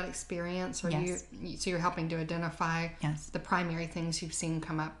close of that experience? Or Yes. So you're helping to identify Yes. the primary things you've seen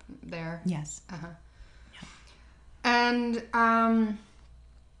come up there? Yes. And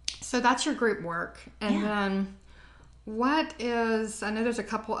so that's your group work. And then what is, I know there's a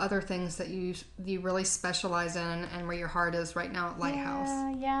couple other things that you really specialize in, and where your heart is right now at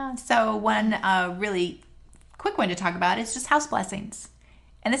Lighthouse. Yeah. So one really quick one to talk about is just house blessings.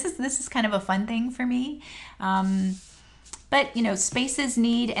 And this is kind of a fun thing for me. But, spaces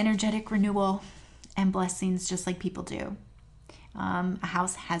need energetic renewal and blessings just like people do. A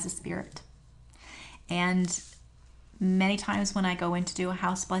house has a spirit. And many times when I go in to do a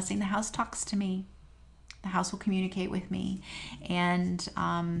house blessing, the house talks to me. The house will communicate with me. And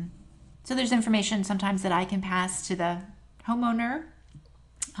so there's information sometimes that I can pass to the homeowner.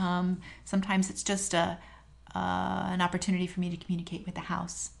 Sometimes it's just an opportunity for me to communicate with the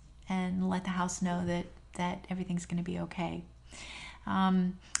house and let the house know that everything's going to be okay.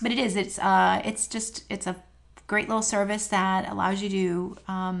 But it's a great little service that allows you to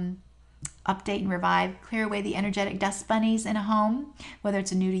update and revive, clear away the energetic dust bunnies in a home, whether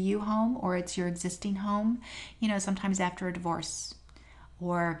it's a new to you home or it's your existing home. Sometimes after a divorce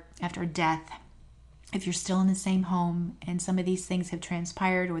or after a death, if you're still in the same home and some of these things have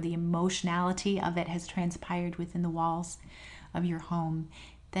transpired, or the emotionality of it has transpired within the walls of your home,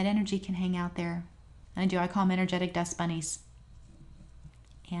 that energy can hang out there. And I call them energetic dust bunnies.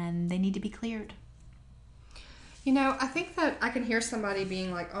 And they need to be cleared. I think that I can hear somebody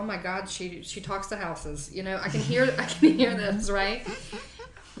being like, "Oh my God, she talks to houses." I can hear this, right?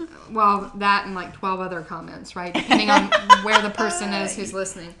 Well, that and like 12 other comments, right? Depending on where the person is who's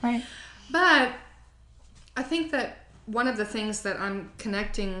listening. Right. But I think that one of the things that I'm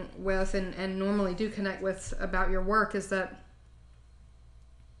connecting with and normally do connect with about your work is that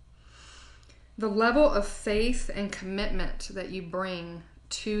the level of faith and commitment that you bring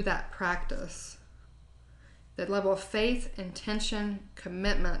to that practice, that level of faith, intention,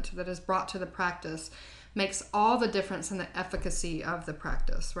 commitment that is brought to the practice makes all the difference in the efficacy of the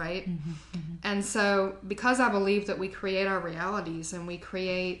practice, right? And so because I believe that we create our realities and we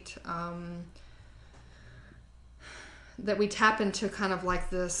create... that we tap into kind of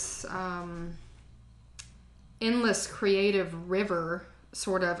like this endless creative river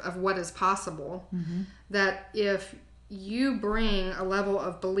sort of what is possible, that if you bring a level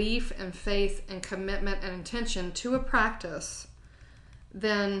of belief and faith and commitment and intention to a practice,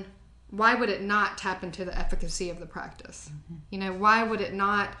 then why would it not tap into the efficacy of the practice? Why would it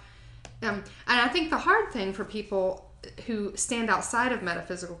not? And I think the hard thing for people who stand outside of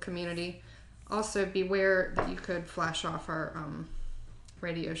metaphysical community, also beware that you could flash off our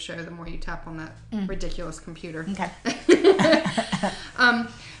radio show the more you tap on that ridiculous computer. Okay.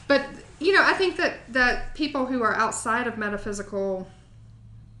 But I think that people who are outside of metaphysical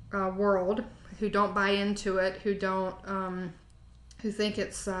world, who don't buy into it, who don't, who think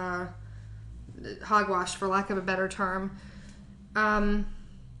it's hogwash, for lack of a better term, that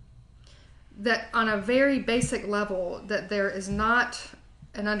on a very basic level, that there is not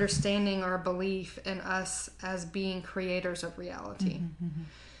an understanding or a belief in us as being creators of reality.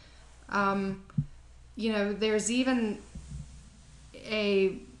 There's even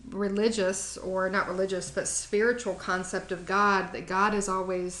a religious, or not religious, but spiritual concept of God, that God is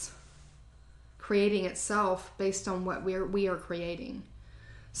always creating itself based on what we are creating.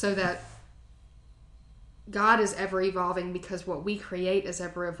 So that God is ever evolving because what we create is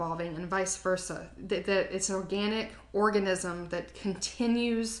ever evolving, and vice versa. That it's an organic organism that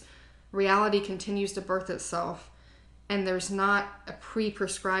reality continues to birth itself, and there's not a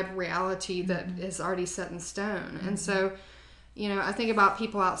pre-prescribed reality that is already set in stone. And so, I think about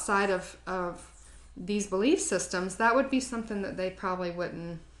people outside of these belief systems, that would be something that they probably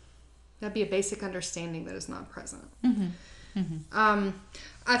wouldn't, that'd be a basic understanding that is not present.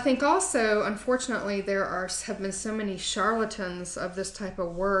 I think also, unfortunately, have been so many charlatans of this type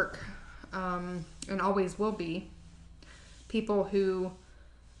of work, and always will be, people who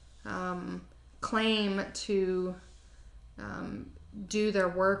claim to do their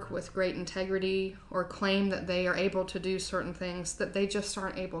work with great integrity, or claim that they are able to do certain things that they just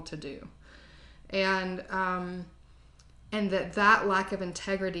aren't able to do, and that lack of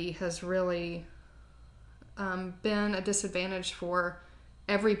integrity has really been a disadvantage for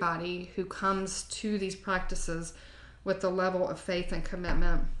everybody who comes to these practices with the level of faith and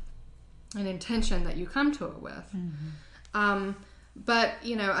commitment and intention that you come to it with. But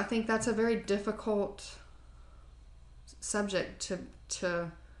I think that's a very difficult subject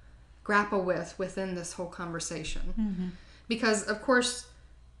to grapple with within this whole conversation. Because, of course,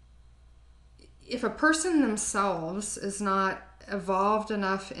 if a person themselves is not evolved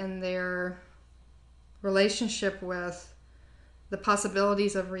enough in their relationship with the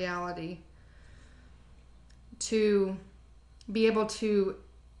possibilities of reality to be able to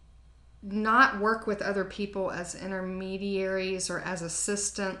not work with other people as intermediaries or as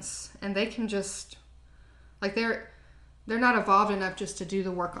assistants, and they can just, like, they're not evolved enough just to do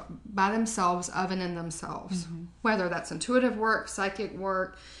the work by themselves, of and in themselves, whether that's intuitive work, psychic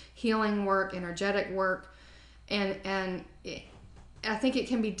work, healing work, energetic work, and I think it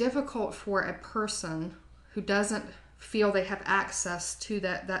can be difficult for a person who doesn't feel they have access to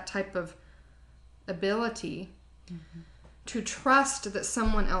that type of ability to trust that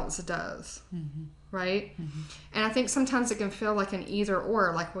someone else does, right? And I think sometimes it can feel like an either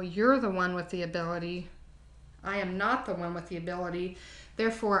or, like, well, you're the one with the ability, I am not the one with the ability,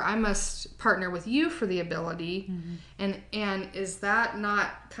 therefore I must partner with you for the ability. And is that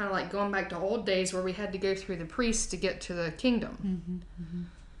not kind of like going back to old days where we had to go through the priest to get to the kingdom?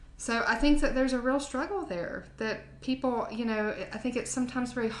 So I think that there's a real struggle there, that people, I think it's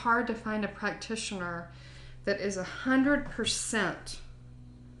sometimes very hard to find a practitioner that is 100%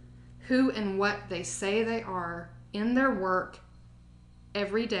 who and what they say they are in their work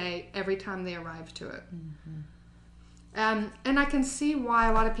every day, every time they arrive to it. And I can see why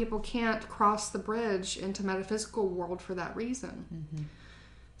a lot of people can't cross the bridge into metaphysical world for that reason.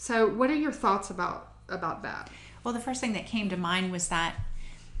 So what are your thoughts about that? Well, the first thing that came to mind was that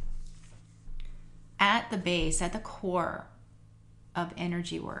at the base, at the core of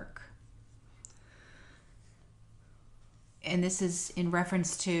energy work, and this is in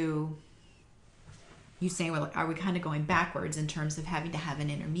reference to you saying, well, are we kind of going backwards in terms of having to have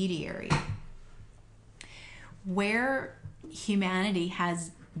an intermediary? Where humanity has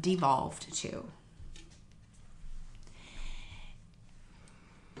devolved to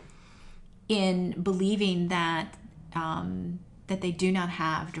in believing that that they do not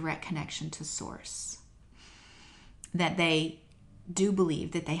have direct connection to source, that they do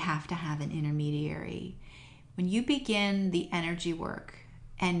believe that they have to have an intermediary. When you begin the energy work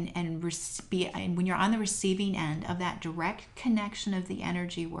and when you're on the receiving end of that direct connection of the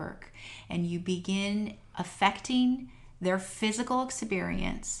energy work, and you begin affecting their physical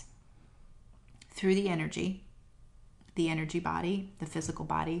experience through the energy body, the physical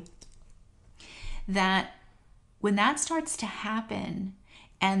body, that when that starts to happen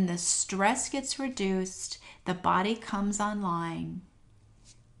and the stress gets reduced, the body comes online,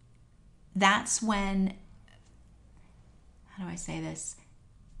 that's when, how do I say this?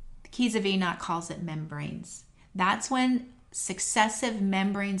 The Keys of Enoch calls it membranes. That's when successive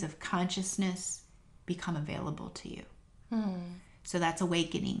membranes of consciousness become available to you. So that's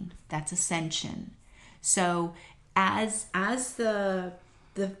awakening, that's ascension. So as the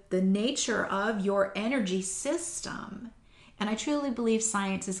nature of your energy system And I truly believe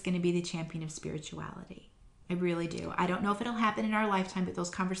science is going to be the champion of spirituality. I really do. I don't know if it'll happen in our lifetime, but those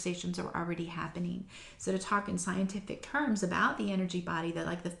conversations are already happening. So to talk in scientific terms about the energy body, that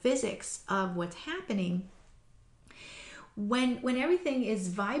like the physics of what's happening, when everything is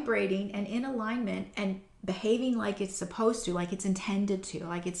vibrating and in alignment and behaving like it's supposed to, like it's intended to,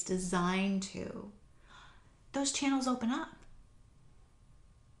 like it's designed to, those channels open up.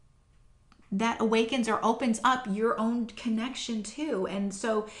 That awakens or opens up your own connection too. And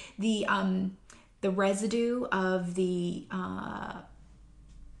so the residue of the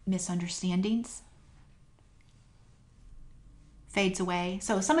misunderstandings fades away.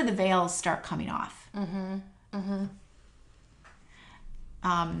 So some of the veils start coming off.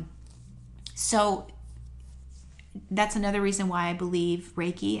 So that's another reason why I believe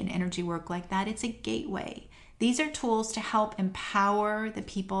Reiki and energy work like that, it's a gateway. These are tools to help empower the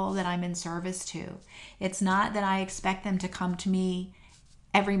people that I'm in service to. It's not that I expect them to come to me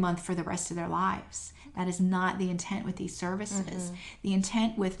every month for the rest of their lives. That is not the intent with these services. The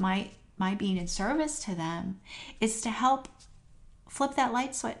intent with my being in service to them is to help flip that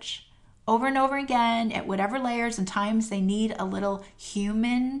light switch over and over again at whatever layers and times they need a little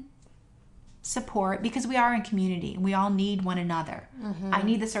human support, because we are in community and we all need one another. I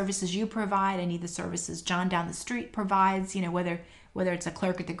need the services you provide. I need the services John down the street provides, whether it's a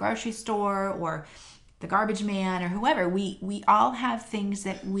clerk at the grocery store or the garbage man or whoever. We all have things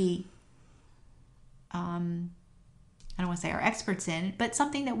that we I don't want to say are experts in, but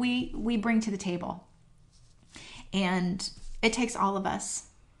something that we bring to the table. And it takes all of us.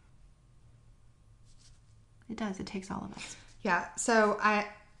 It does. It takes all of us. Yeah. So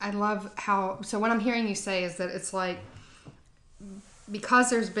I love how, so what I'm hearing you say is that it's like,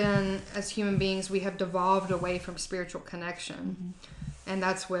 because there's been, as human beings, we have devolved away from spiritual connection. And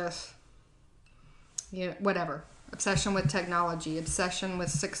that's with, whatever, obsession with technology, obsession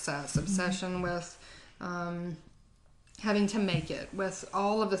with success, obsession with having to make it, with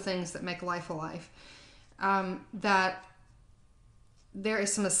all of the things that make life a life, that there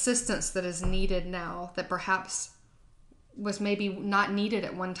is some assistance that is needed now that perhaps was maybe not needed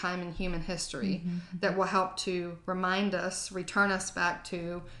at one time in human history, that will help to remind us, return us back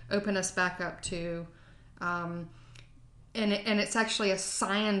to, open us back up to, and it's actually a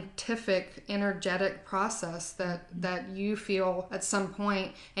scientific, energetic process that you feel at some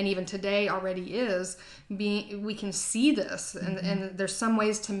point, and even today already is, we can see this, and there's some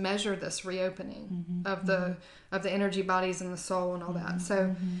ways to measure this reopening of the energy bodies and the soul and all that.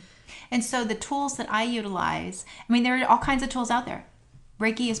 So. And so the tools that I utilize, there are all kinds of tools out there.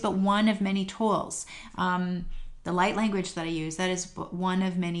 Reiki is but one of many tools. The light language that I use, that is but one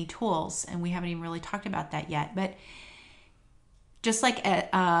of many tools. And we haven't even really talked about that yet. But just like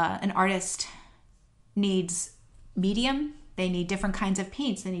an artist needs medium, they need different kinds of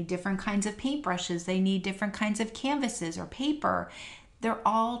paints. They need different kinds of paintbrushes. They need different kinds of canvases or paper. They're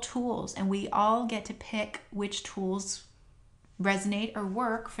all tools. And we all get to pick which tools resonate or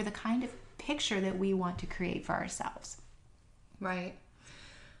work for the kind of picture that we want to create for ourselves. Right.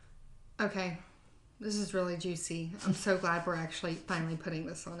 Okay. This is really juicy. I'm so glad we're actually finally putting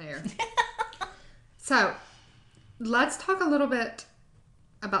this on air. So let's talk a little bit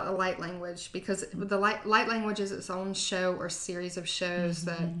about the light language, because the light language is its own show or series of shows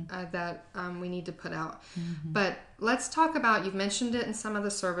that we need to put out. But let's talk about, you've mentioned it in some of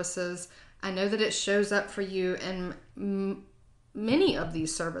the services. I know that it shows up for you in many of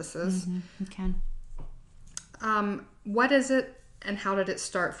these services. You can. What is it and how did it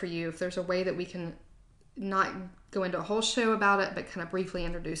start for you? If there's a way that we can not go into a whole show about it, but kind of briefly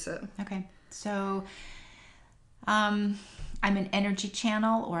introduce it. Okay. So I'm an energy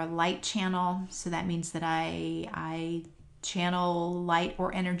channel or a light channel. So that means that I channel light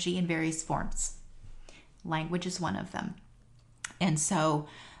or energy in various forms. Language is one of them. And so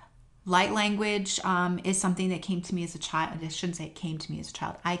light language is something that came to me as a child. I shouldn't say it came to me as a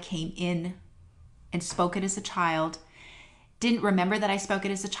child. I came in and spoke it as a child. Didn't remember that I spoke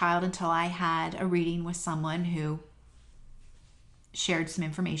it as a child until I had a reading with someone who shared some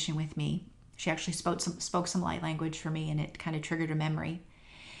information with me. She actually spoke some light language for me, and it kind of triggered a memory.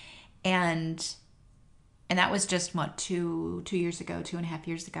 And that was just, 2 years ago, 2.5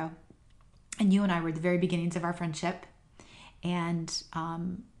 years ago. And you and I were at the very beginnings of our friendship. And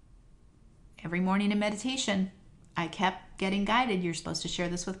every morning in meditation, I kept getting guided. You're supposed to share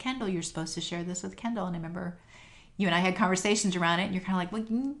this with Kendall. You're supposed to share this with Kendall. And I remember you and I had conversations around it. And you're kind of like,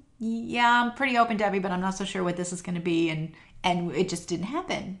 well, yeah, I'm pretty open, Debbie, but I'm not so sure what this is going to be. And it just didn't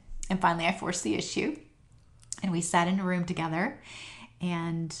happen. And finally, I forced the issue. And we sat in a room together.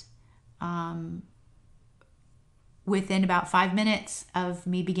 And within about 5 minutes of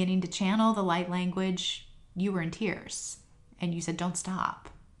me beginning to channel the light language, you were in tears. And you said, don't stop.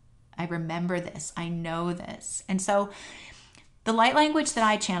 I remember this. I know this. And so the light language that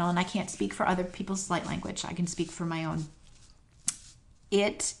I channel, and I can't speak for other people's light language, I can speak for my own.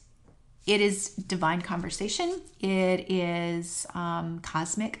 It is divine conversation. It is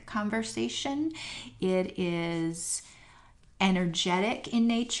cosmic conversation. It is energetic in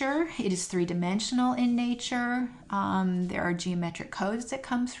nature. It is three-dimensional in nature. There are geometric codes that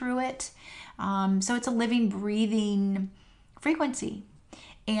come through it. So it's a living, breathing frequency.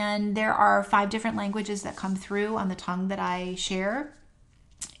 And there are 5 different languages that come through on the tongue that I share.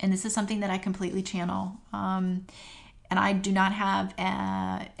 And this is something that I completely channel. And I do not have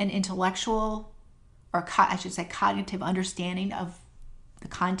an intellectual, or I should say cognitive understanding of the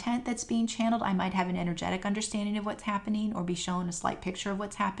content that's being channeled. I might have an energetic understanding of what's happening or be shown a slight picture of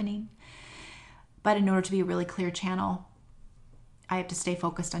what's happening. But in order to be a really clear channel, I have to stay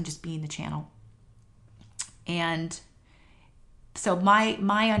focused on just being the channel. And so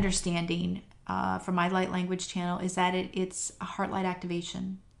my understanding for my light language channel is that it's a heart light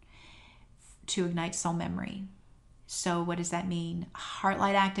activation to ignite soul memory. So what does that mean? Heart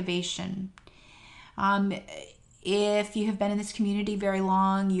light activation. If you have been in this community very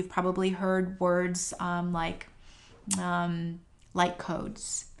long, you've probably heard words like light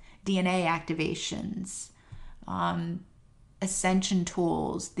codes, DNA activations, ascension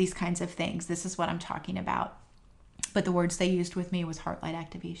tools, these kinds of things. This is what I'm talking about. But the words they used with me was heart light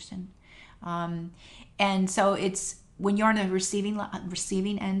activation. And so it's when you're on the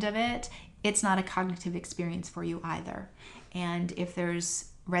receiving end of it, it's not a cognitive experience for you either. And if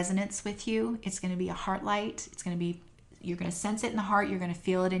there's resonance with you, it's going to be a heart light. You're going to sense it in the heart. You're going to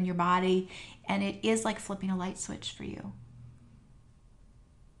feel it in your body. And it is like flipping a light switch for you.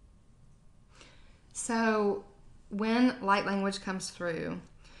 So when light language comes through,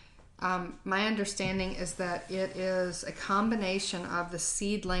 my understanding is that it is a combination of the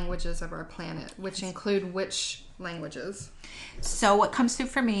seed languages of our planet, which include which languages? So what comes through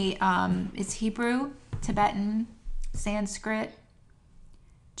for me is Hebrew, Tibetan, Sanskrit,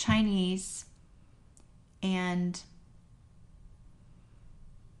 Chinese, and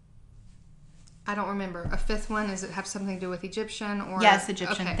I don't remember. A fifth one, does it have something to do with Egyptian? Or yes,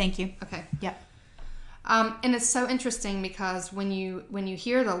 Egyptian. Okay. Thank you. Okay. Yep. And it's so interesting because when you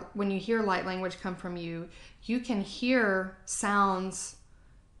hear light language come from you, you can hear sounds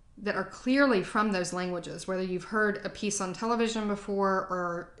that are clearly from those languages, whether you've heard a piece on television before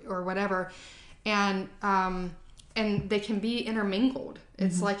or whatever, and they can be intermingled.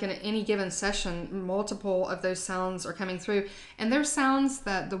 It's like in any given session, multiple of those sounds are coming through, and there's sounds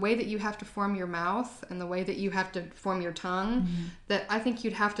that the way that you have to form your mouth and the way that you have to form your tongue, that I think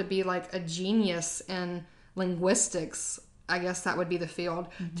you'd have to be like a genius in linguistics. I guess that would be the field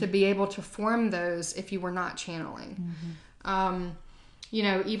to be able to form those if you were not channeling.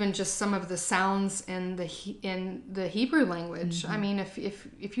 Even just some of the sounds in the Hebrew language. I mean,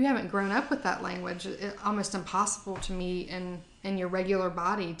 if you haven't grown up with that language, it's almost impossible to me in your regular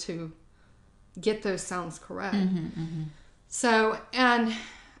body to get those sounds correct. So, and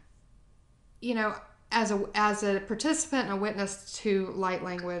as a participant and a witness to light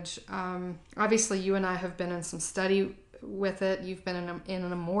language, obviously you and I have been in some study with it. You've been in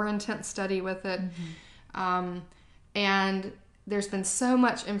a more intense study with it, and there's been so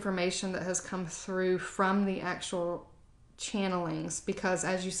much information that has come through from the actual channelings because,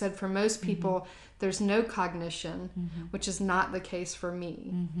 as you said, for most people, there's no cognition, which is not the case for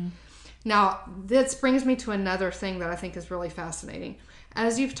me. Now, this brings me to another thing that I think is really fascinating.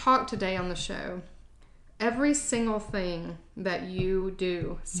 As you've talked today on the show, every single thing that you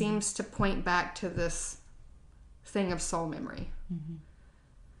do seems to point back to this thing of soul memory.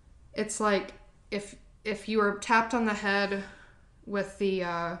 It's like if you were tapped on the head with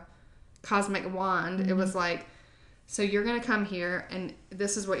the cosmic wand, it was like, so you're going to come here and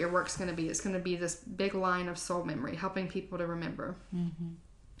this is what your work's going to be. It's going to be this big line of soul memory, helping people to remember.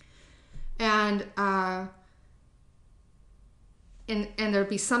 And there'd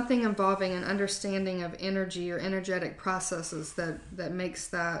be something involving an understanding of energy or energetic processes that makes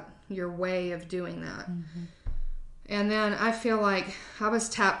that your way of doing that. And then I feel like I was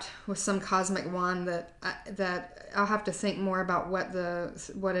tapped with some cosmic wand that I'll have to think more about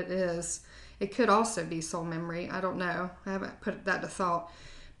what it is. It could also be soul memory. I don't know. I haven't put that to thought.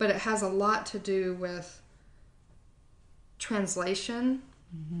 But it has a lot to do with translation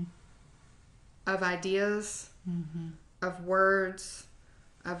of ideas, of words,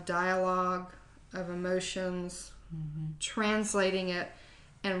 of dialogue, of emotions, translating it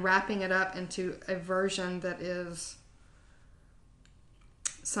and wrapping it up into a version that is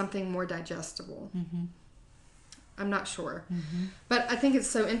something more digestible. I'm not sure. But I think it's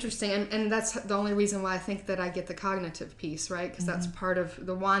so interesting. And that's the only reason why I think that I get the cognitive piece, right? Because that's part of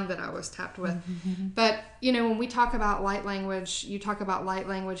the wand that I was tapped with. But, you know, when we talk about light language, you talk about light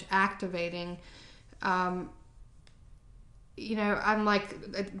language activating. You know, I'm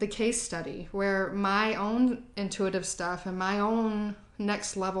like the case study where my own intuitive stuff and my own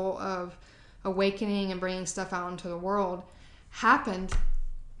next level of awakening and bringing stuff out into the world happened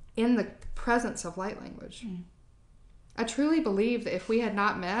in the presence of light language. I truly believe that if we had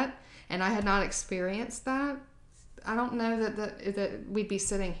not met and I had not experienced that, I don't know that we'd be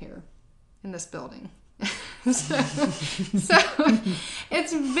sitting here in this building. so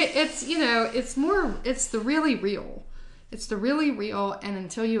it's you know, it's the really real. It's the really real, and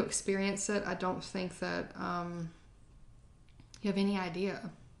until you experience it, I don't think that you have any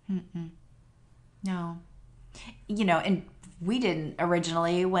idea. No. You know, and we didn't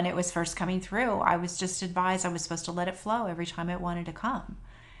originally when it was first coming through. I was just advised I was supposed to let it flow every time it wanted to come.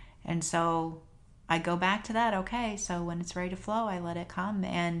 And so I go back to that. Okay, so when it's ready to flow, I let it come.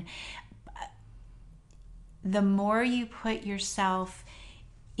 And the more you put yourself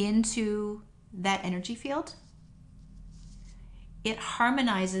into that energy field, it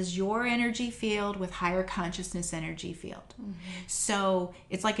harmonizes your energy field with higher consciousness energy field. So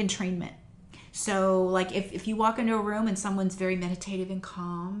it's like entrainment. So like if you walk into a room and someone's very meditative and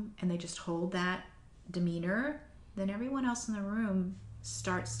calm and they just hold that demeanor, then everyone else in the room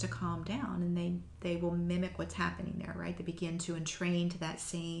starts to calm down and they will mimic what's happening there, right? They begin to entrain to that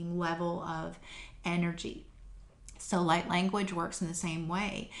same level of energy. So light language works in the same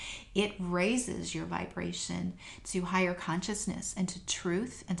way. It raises your vibration to higher consciousness and to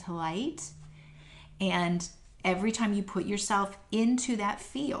truth and to light. And every time you put yourself into that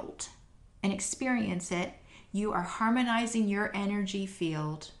field and experience it, you are harmonizing your energy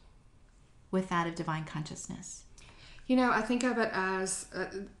field with that of divine consciousness. You know, I think of it as,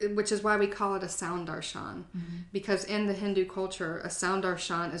 which is why we call it a sound darshan. Because in the Hindu culture, a sound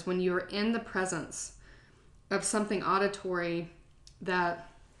darshan is when you are in the presence of something auditory that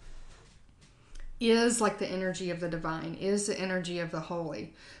is like the energy of the divine, is the energy of the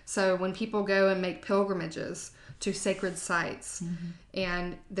holy. So when people go and make pilgrimages to sacred sites,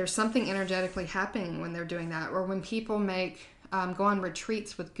 and there's something energetically happening when they're doing that, or when people go on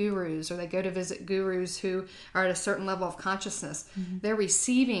retreats with gurus, or they go to visit gurus who are at a certain level of consciousness, they're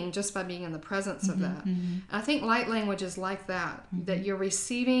receiving just by being in the presence of that. And I think light language is like that, that you're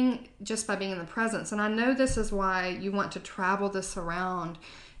receiving just by being in the presence. And I know this is why you want to travel this around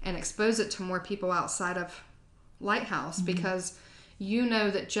and expose it to more people outside of Lighthouse, because you know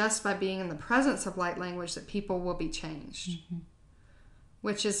that just by being in the presence of light language that people will be changed,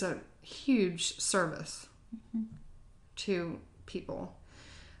 which is a huge service to people.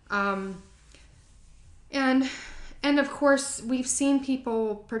 And of course, we've seen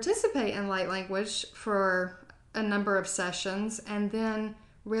people participate in light language for a number of sessions and then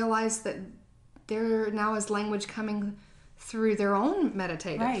realize that there now is language coming through their own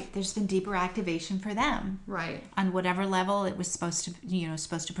meditative. Right. There's been deeper activation for them. Right. On whatever level it was supposed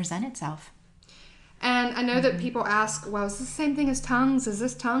to present itself. And I know that people ask, well, is this the same thing as tongues? Is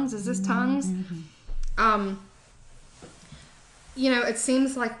this tongues? Is this tongues? You know, it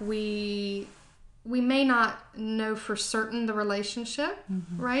seems like we may not know for certain the relationship,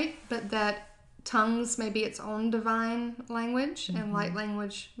 right? But that tongues may be its own divine language and light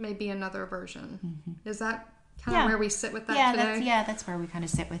language may be another version. Is that kind of where we sit with that today? That's where we kind of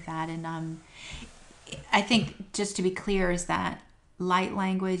sit with that. And I think, just to be clear, is that light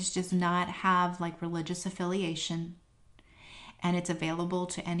language does not have like religious affiliation, and it's available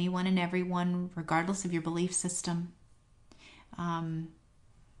to anyone and everyone regardless of your belief system.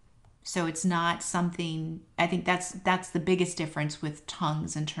 So it's not something, I think that's the biggest difference with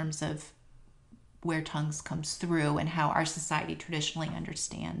tongues in terms of where tongues comes through and how our society traditionally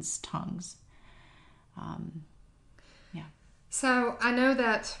understands tongues. So I know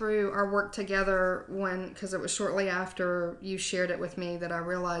that through our work together, because it was shortly after you shared it with me that I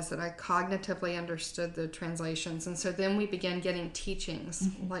realized that I cognitively understood the translations. And so then we began getting teachings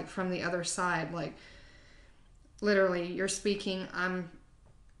like from the other side, like literally you're speaking, I'm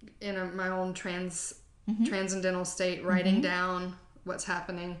in my own transcendental state, writing down what's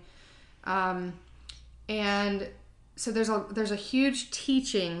happening. And so there's a huge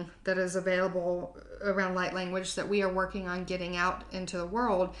teaching that is available around light language that we are working on getting out into the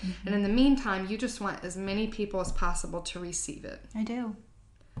world. And in the meantime, you just want as many people as possible to receive it. I do.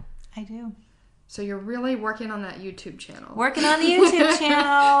 So you're really working on that YouTube channel. Working on the YouTube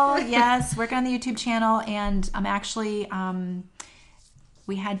channel. Yes, working on the YouTube channel. And I'm actually,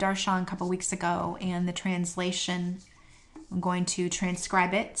 we had Darshan a couple weeks ago, and the translation, I'm going to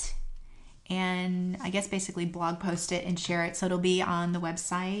transcribe it and I guess basically blog post it and share it. So it'll be on the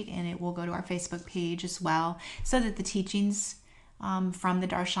website, and it will go to our Facebook page as well, so that the teachings from the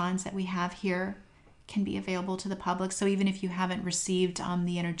Darshans that we have here can be available to the public. So even if you haven't received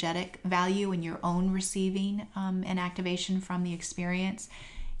the energetic value in your own receiving and activation from the experience,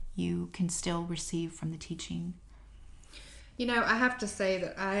 you can still receive from the teaching. You know, I have to say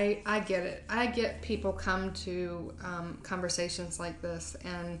that I get it. I get people come to conversations like this,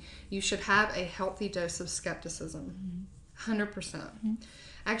 and you should have a healthy dose of skepticism. 100%.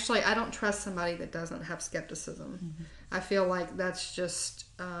 Actually, I don't trust somebody that doesn't have skepticism. I feel like that's just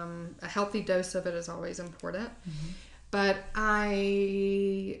a healthy dose of it is always important. But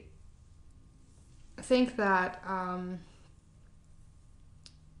I think that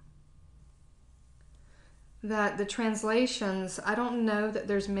that the translations, I don't know that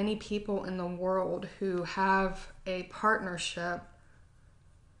there's many people in the world who have a partnership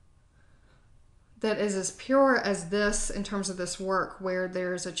that is as pure as this in terms of this work, where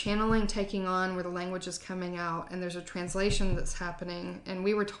there's a channeling taking on, where the language is coming out, and there's a translation that's happening. And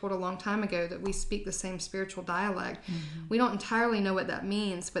we were told a long time ago that we speak the same spiritual dialect. We don't entirely know what that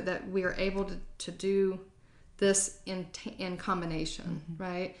means, but that we are able to do this in combination,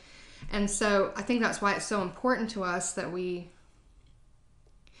 right? And so I think that's why it's so important to us that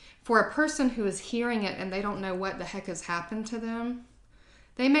for a person who is hearing it and they don't know what the heck has happened to them,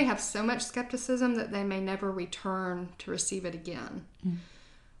 they may have so much skepticism that they may never return to receive it again.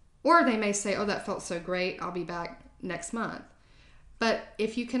 Or they may say, oh, that felt so great, I'll be back next month. But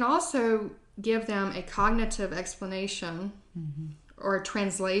if you can also give them a cognitive explanation or a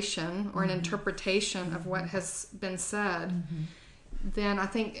translation or an interpretation of what has been said, then I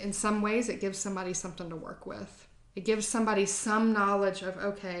think in some ways it gives somebody something to work with. It gives somebody some knowledge of,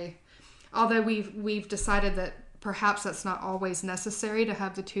 okay, although we've decided that perhaps that's not always necessary to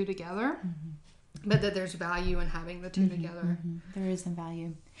have the two together, but that there's value in having the two together. There is some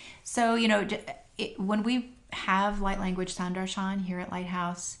value. So, you know, when we have light language sound darshan here at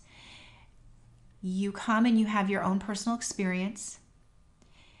Lighthouse, you come and you have your own personal experience.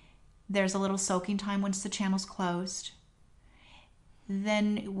 There's a little soaking time once the channel's closed.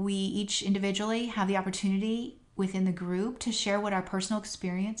 Then we each individually have the opportunity within the group to share what our personal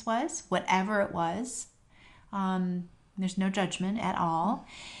experience was, whatever it was. There's no judgment at all.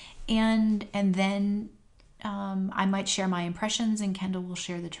 And then I might share my impressions, and Kendall will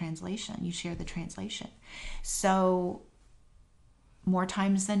share the translation. You share the translation. So more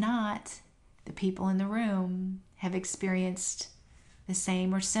times than not, the people in the room have experienced the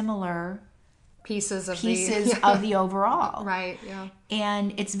same or similar pieces of the overall. Right, yeah.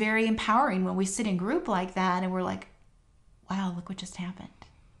 And it's very empowering when we sit in group like that and we're like, wow, look what just happened.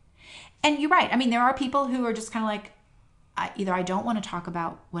 And you're right. I mean, there are people who are just kind of like, either I don't want to talk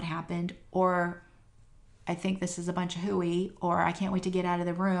about what happened, or I think this is a bunch of hooey, or I can't wait to get out of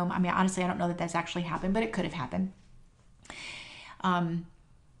the room. I mean, honestly, I don't know that that's actually happened, but it could have happened. And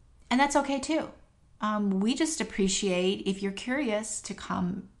that's okay too. We just appreciate if you're curious to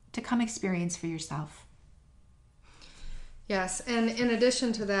come experience for yourself. Yes, and in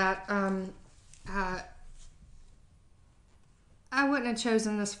addition to that, I wouldn't have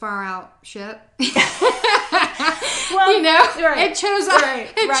chosen this far out shit. Well, you know, right, it chose us.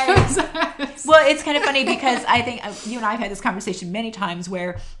 Chose us. Well, it's kind of funny because I think you and I have had this conversation many times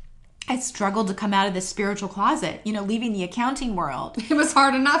where I struggled to come out of the spiritual closet, you know, leaving the accounting world. It was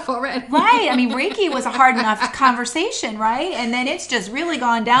hard enough already. Right. I mean, Reiki was a hard enough conversation, right? And then it's just really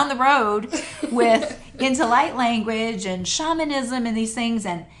gone down the road into light language and shamanism and these things.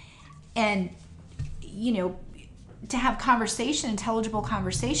 And you know, to have conversation, intelligible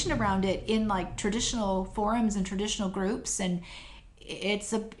conversation around it in like traditional forums and traditional groups. And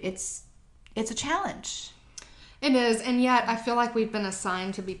it's a challenge. It is, and yet I feel like we've been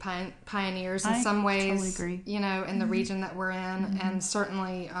assigned to be pioneers in some ways. Totally agree. You know, in the region that we're in, and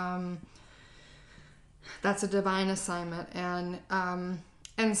certainly that's a divine assignment,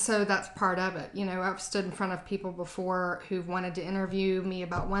 and so that's part of it. You know, I've stood in front of people before who've wanted to interview me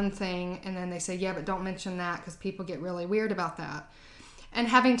about one thing, and then they say, "Yeah, but don't mention that because people get really weird about that," and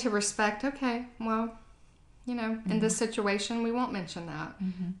having to respect. Okay, well, you know, in this situation, we won't mention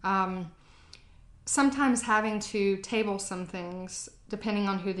that. Sometimes having to table some things depending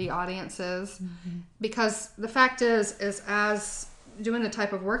on who the audience is, because the fact is as doing the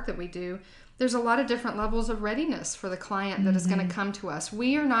type of work that we do, there's a lot of different levels of readiness for the client that is going to come to us.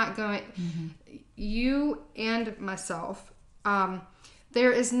 We are not going, you and myself,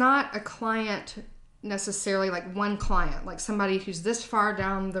 there is not a client necessarily, like one client, like somebody who's this far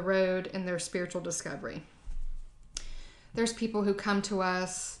down the road in their spiritual discovery. There's people who come to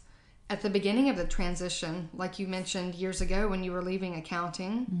us at the beginning of the transition, like you mentioned years ago when you were leaving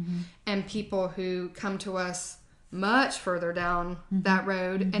accounting, and people who come to us much further down that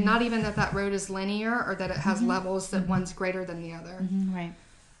road, and not even that road is linear or that it has levels that one's greater than the other. Right.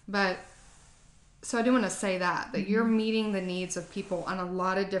 But so I do want to say that you're meeting the needs of people on a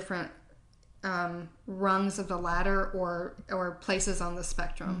lot of different rungs of the ladder or places on the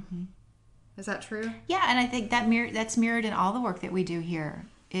spectrum. Is that true? Yeah, and I think that's mirrored in all the work that we do here,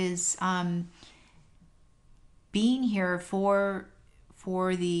 is being here for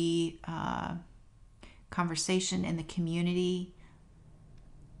the conversation in the community,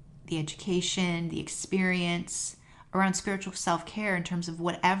 the education, the experience around spiritual self-care in terms of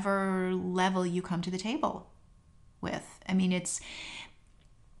whatever level you come to the table with. I mean, that's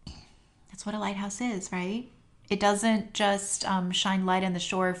what a lighthouse is, right? It doesn't just shine light on the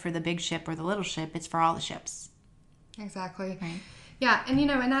shore for the big ship or the little ship. It's for all the ships. Exactly. Right. Yeah, and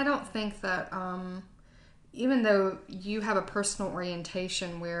and I don't think that even though you have a personal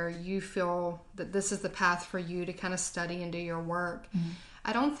orientation where you feel that this is the path for you to kind of study and do your work,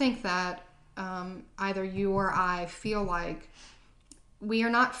 I don't think that either you or I feel like we are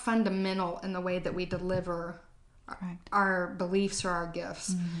not fundamental in the way that we deliver our beliefs or our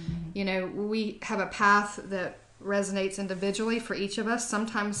gifts. We have a path that resonates individually for each of us.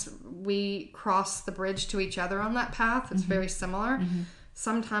 Sometimes we cross the bridge to each other on that path. It's very similar.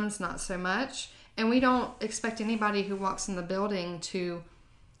 Sometimes not so much. And we don't expect anybody who walks in the building to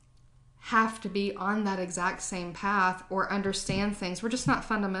have to be on that exact same path or understand things. We're just not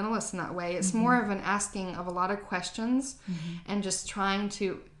fundamentalists in that way. It's more of an asking of a lot of questions and just trying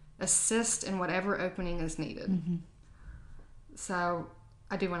to assist in whatever opening is needed. So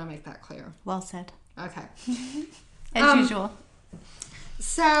I do want to make that clear. Well said. Okay. As usual.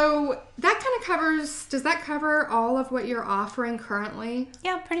 So that kind of does that cover all of what you're offering currently?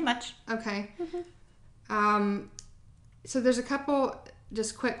 Yeah, pretty much. Okay. So there's a couple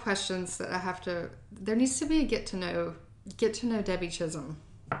just quick questions that I have to, there needs to be a get to know Debbie Chisholm.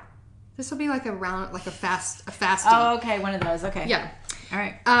 This will be like a fasting. Oh, okay. One of those. Okay. Yeah. All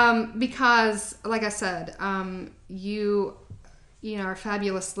right. Because like I said, you are a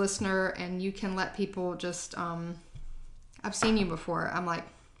fabulous listener and you can let people just, I've seen you before. I'm like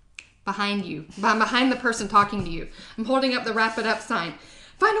behind you. I'm behind the person talking to you. I'm holding up the wrap it up sign.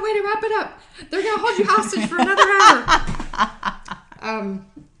 Find a way to wrap it up. They're going to hold you hostage for another hour.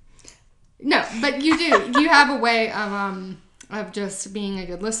 No, but you do. You have a way of just being a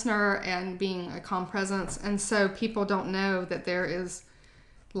good listener and being a calm presence. And so people don't know that there is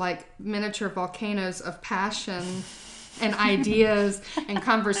like miniature volcanoes of passion and ideas and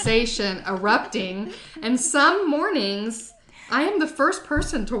conversation erupting. And some mornings, I am the first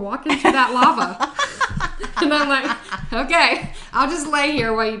person to walk into that lava. And I'm like, okay, I'll just lay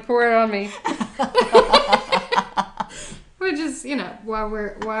here while you pour it on me. Which is, while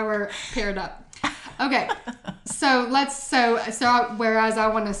we're paired up. Okay, so whereas I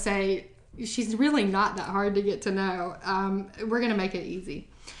want to say she's really not that hard to get to know, we're going to make it easy.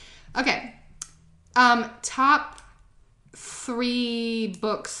 Okay, top 3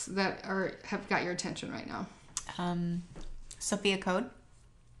 books that have got your attention right now. Sophia Code,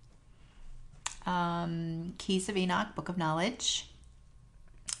 Keys of Enoch, Book of Knowledge,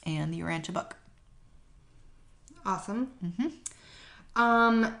 and the Urantia book. Awesome.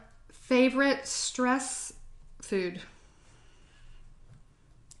 Favorite stress food?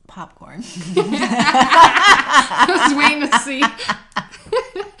 Popcorn. I was waiting to see.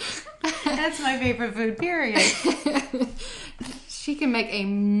 That's my favorite food, period. She can make a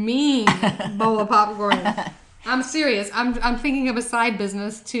mean bowl of popcorn. I'm serious. I'm thinking of a side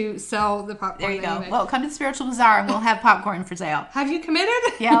business to sell the popcorn. There you go. Well, come to the Spiritual Bazaar and we'll have popcorn for sale. Have you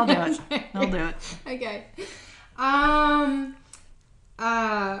committed? Yeah, I'll do it. I'll do it. Okay.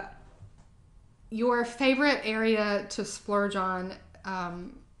 Your favorite area to splurge on,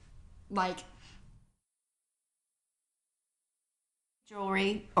 like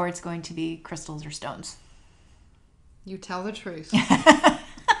jewelry, or it's going to be crystals or stones. You tell the truth.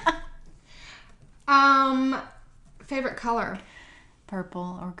 Favorite color?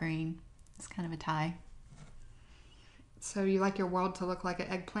 Purple or green. It's kind of a tie. So you like your world to look like an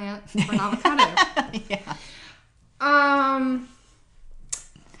eggplant or an avocado? Yeah.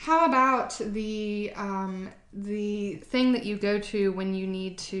 How about the thing that you go to when you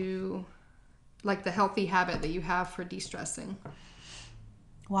need to like the healthy habit that you have for de-stressing?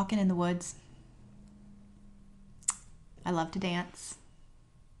 Walking in the woods. I love to dance.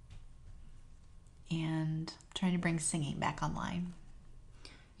 And trying to bring singing back online.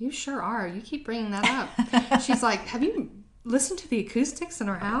 You sure are. You keep bringing that up. She's like, have you listened to the acoustics in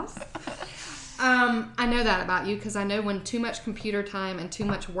our house? I know that about you because I know when too much computer time and too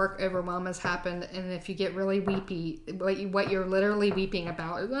much work overwhelm has happened, and if you get really weepy, what you're literally weeping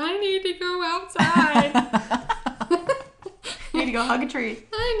about is, I need to go outside. You need to go hug a tree.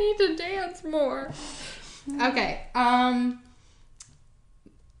 I need to dance more. Okay.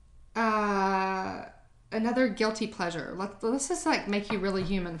 Another guilty pleasure. Let's just like make you really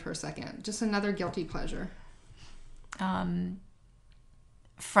human for a second. Just another guilty pleasure.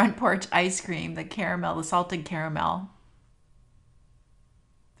 Front porch ice cream, the salted caramel.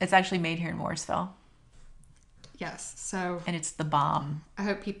 It's actually made here in Morrisville. Yes, so... And it's the bomb. I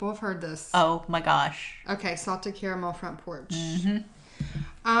hope people have heard this. Oh my gosh. Okay, salted caramel front porch.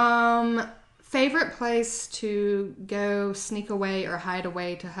 Mm-hmm. Favorite place to go sneak away or hide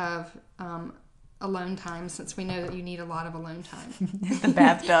away to have alone time, since we know that you need a lot of alone time. The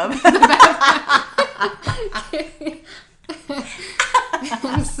bathtub.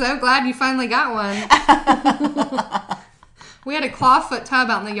 I'm so glad you finally got one. We had a clawfoot tub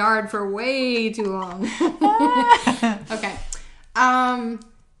out in the yard for way too long. Okay.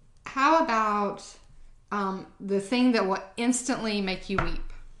 How about the thing that will instantly make you weep?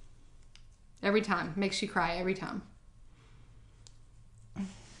 Every time. Makes you cry every time.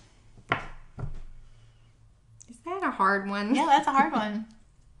 Is that a hard one? Yeah, that's a hard one.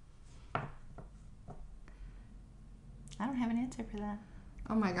 I don't have an answer for that.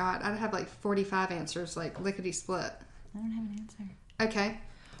 Oh my God. I'd have like 45 answers, like lickety split. I don't have an answer. Okay.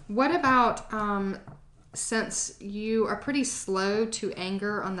 What about, since you are pretty slow to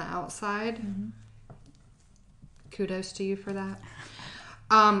anger on the outside, kudos to you for that.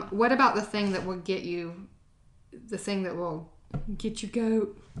 What about the thing that will get you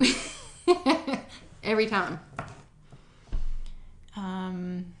goat every time?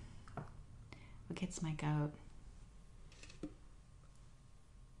 What gets my goat?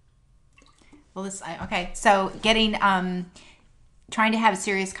 Well, so getting, trying to have a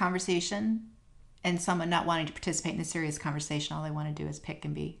serious conversation and someone not wanting to participate in a serious conversation, all they want to do is pick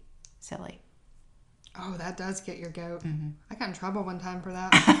and be silly. Oh, that does get your goat. Mm-hmm. I got in trouble one time for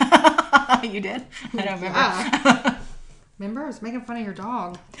that. You did? I don't remember. Yeah. Remember? I was making fun of your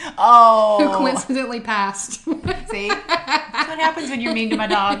dog. Oh. Who coincidentally passed. See? That's what happens when you're mean to my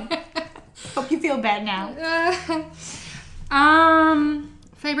dog. Hope you feel bad now.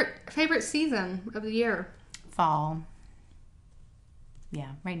 Favorite season of the year? Fall.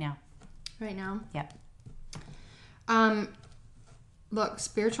 Yeah, right now. Right now? Yep. Look,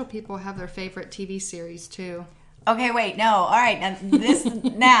 spiritual people have their favorite TV series too. Okay, wait, no. All right,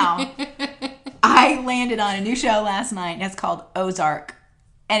 now I landed on a new show last night, and it's called Ozark.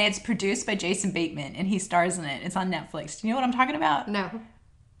 And it's produced by Jason Bateman, and he stars in it. It's on Netflix. Do you know what I'm talking about? No.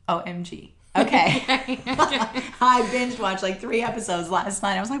 OMG. Okay. I binge watched like 3 episodes last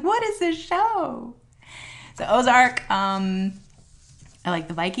night. I was like, what is this show? So Ozark, I like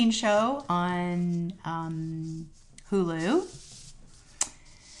the Viking show on Hulu.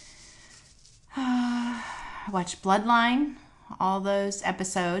 I watched Bloodline, all those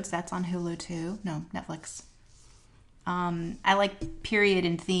episodes. That's on Hulu too. No, Netflix. I like period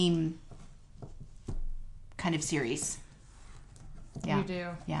and theme kind of series. Yeah. You do?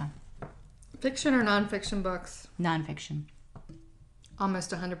 Yeah. Fiction or nonfiction books? Nonfiction.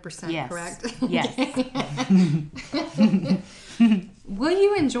 Almost 100%, yes. Correct? Yes. Will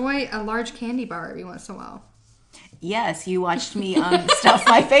you enjoy a large candy bar every once in a while? Yes, you watched me stuff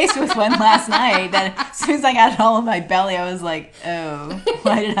my face with one last night. That as soon as I got it all in my belly, I was like, oh,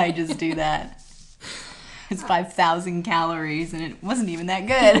 why did I just do that? It's 5,000 calories, and it wasn't even that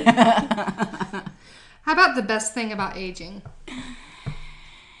good. How about the best thing about aging?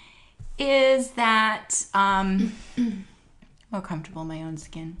 Is that more comfortable in my own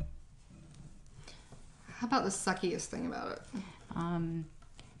skin. How about the suckiest thing about it?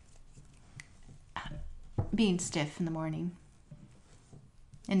 Being stiff in the morning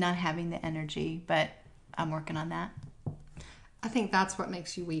and not having the energy, but I'm working on that. I think that's what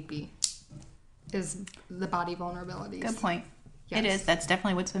makes you weepy, is the body vulnerabilities. Good point. Yes. It is. That's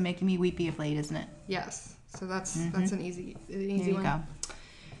definitely what's been making me weepy of late, isn't it? Yes. So that's an easy there you one. Go.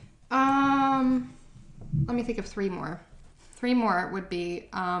 Let me think of 3 more. 3 more would be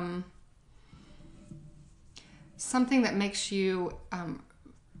something that makes you,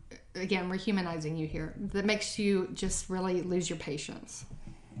 again, we're humanizing you here, that makes you just really lose your patience.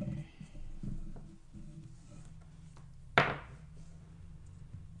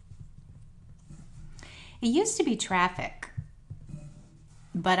 It used to be traffic,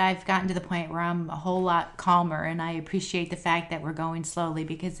 but I've gotten to the point where I'm a whole lot calmer, and I appreciate the fact that we're going slowly,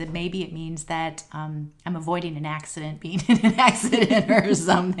 because maybe it means that I'm avoiding an accident, being in an accident or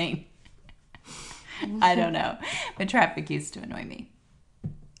something. I don't know. But traffic used to annoy me.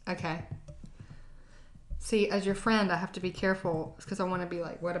 Okay. See, as your friend, I have to be careful because I want to be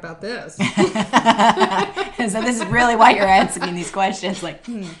like, what about this? So this is really why you're asking these questions. Like,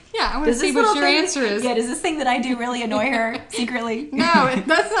 Yeah, I want to see what your answer is. Yeah, does this thing that I do really annoy her secretly? No,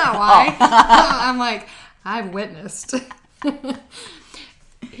 that's not why. I'm like, I've witnessed.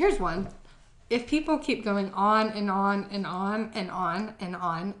 Here's one. If people keep going on and on and on and on and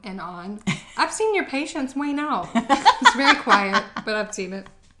on and on, I've seen your patience wane out. It's very quiet, but I've seen it.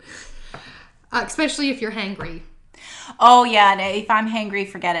 Especially if you're hangry. Oh, yeah. If I'm hangry,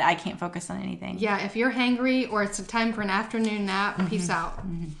 forget it. I can't focus on anything. Yeah, if you're hangry or it's a time for an afternoon nap, peace out.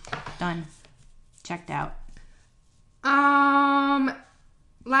 Done. Checked out.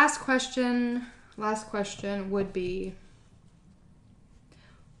 Last question would be,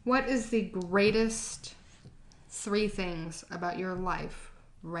 what is the greatest 3 things about your life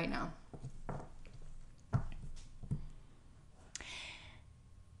right now?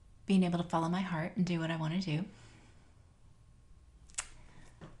 Being able to follow my heart and do what I want to do.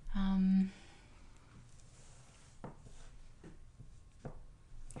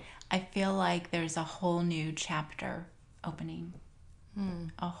 I feel like there's a whole new chapter opening.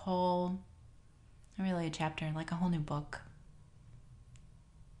 Not really a chapter, like a whole new book.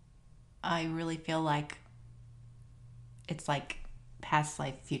 I really feel like it's like past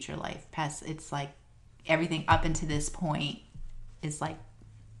life, future life. It's like everything up until this point is like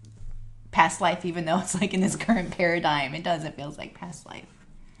past life, even though it's like in this current paradigm. It feels like past life.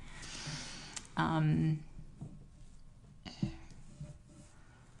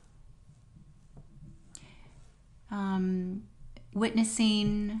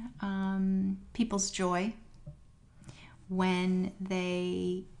 Witnessing people's joy when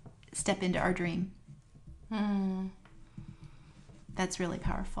they step into our dream. That's really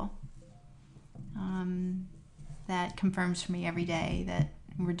powerful. That confirms for me every day that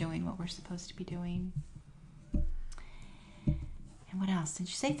we're doing what we're supposed to be doing. And what else? Did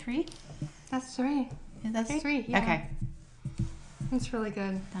you say 3? That's 3. That's 3, yeah. Okay. That's really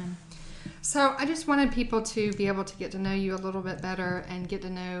good. Done. So I just wanted people to be able to get to know you a little bit better and get to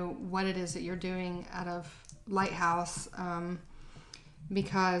know what it is that you're doing out of Lighthouse,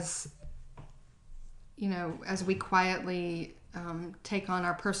 because, you know, as we quietly take on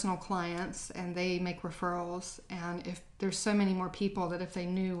our personal clients and they make referrals, and if there's so many more people that if they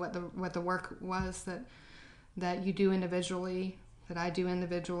knew what the work was that you do individually, that I do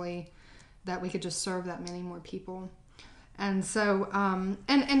individually, that we could just serve that many more people. And so,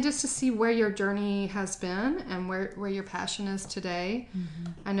 and just to see where your journey has been and where your passion is today.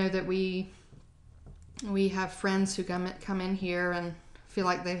 I know that we have friends who come in here and feel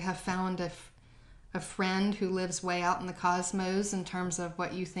like they have found a friend who lives way out in the cosmos in terms of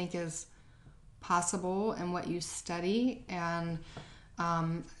what you think is possible and what you study. And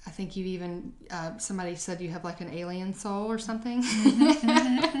I think you even, somebody said you have like an alien soul or something.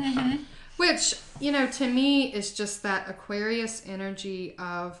 Which, you know, to me is just that Aquarius energy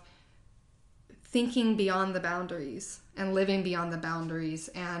of thinking beyond the boundaries and living beyond the boundaries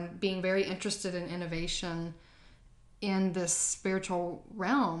and being very interested in innovation in this spiritual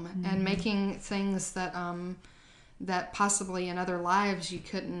realm and making things that that possibly in other lives you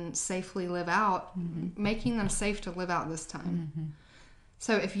couldn't safely live out, making them safe to live out this time.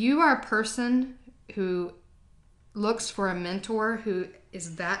 So if you are a person who looks for a mentor who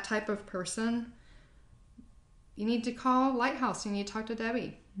is that type of person, you need to call Lighthouse. You need to talk to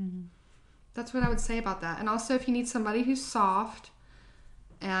Debbie. That's what I would say about that. And also if you need somebody who's soft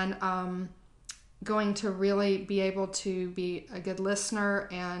and going to really be able to be a good listener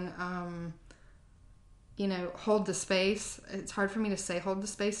and you know, hold the space. It's hard for me to say hold the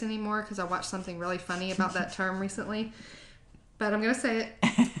space anymore because I watched something really funny about that term recently. But I'm going to say it.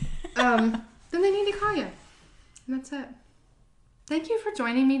 Then they need to call you. And that's it. Thank you for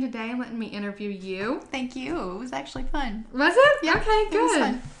joining me today and letting me interview you. Thank you. It was actually fun. Was it? Yeah. Okay, good. It was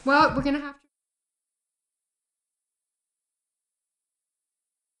fun. Well, we're going to have to...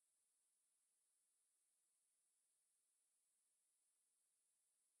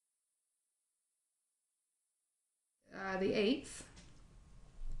 the 8th.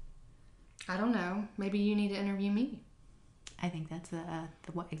 I don't know. Maybe you need to interview me. I think that's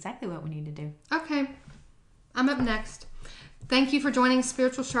exactly what we need to do. Okay. I'm up next. Thank you for joining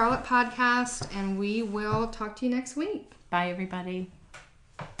Spiritual Charlotte podcast, and we will talk to you next week. Bye, everybody.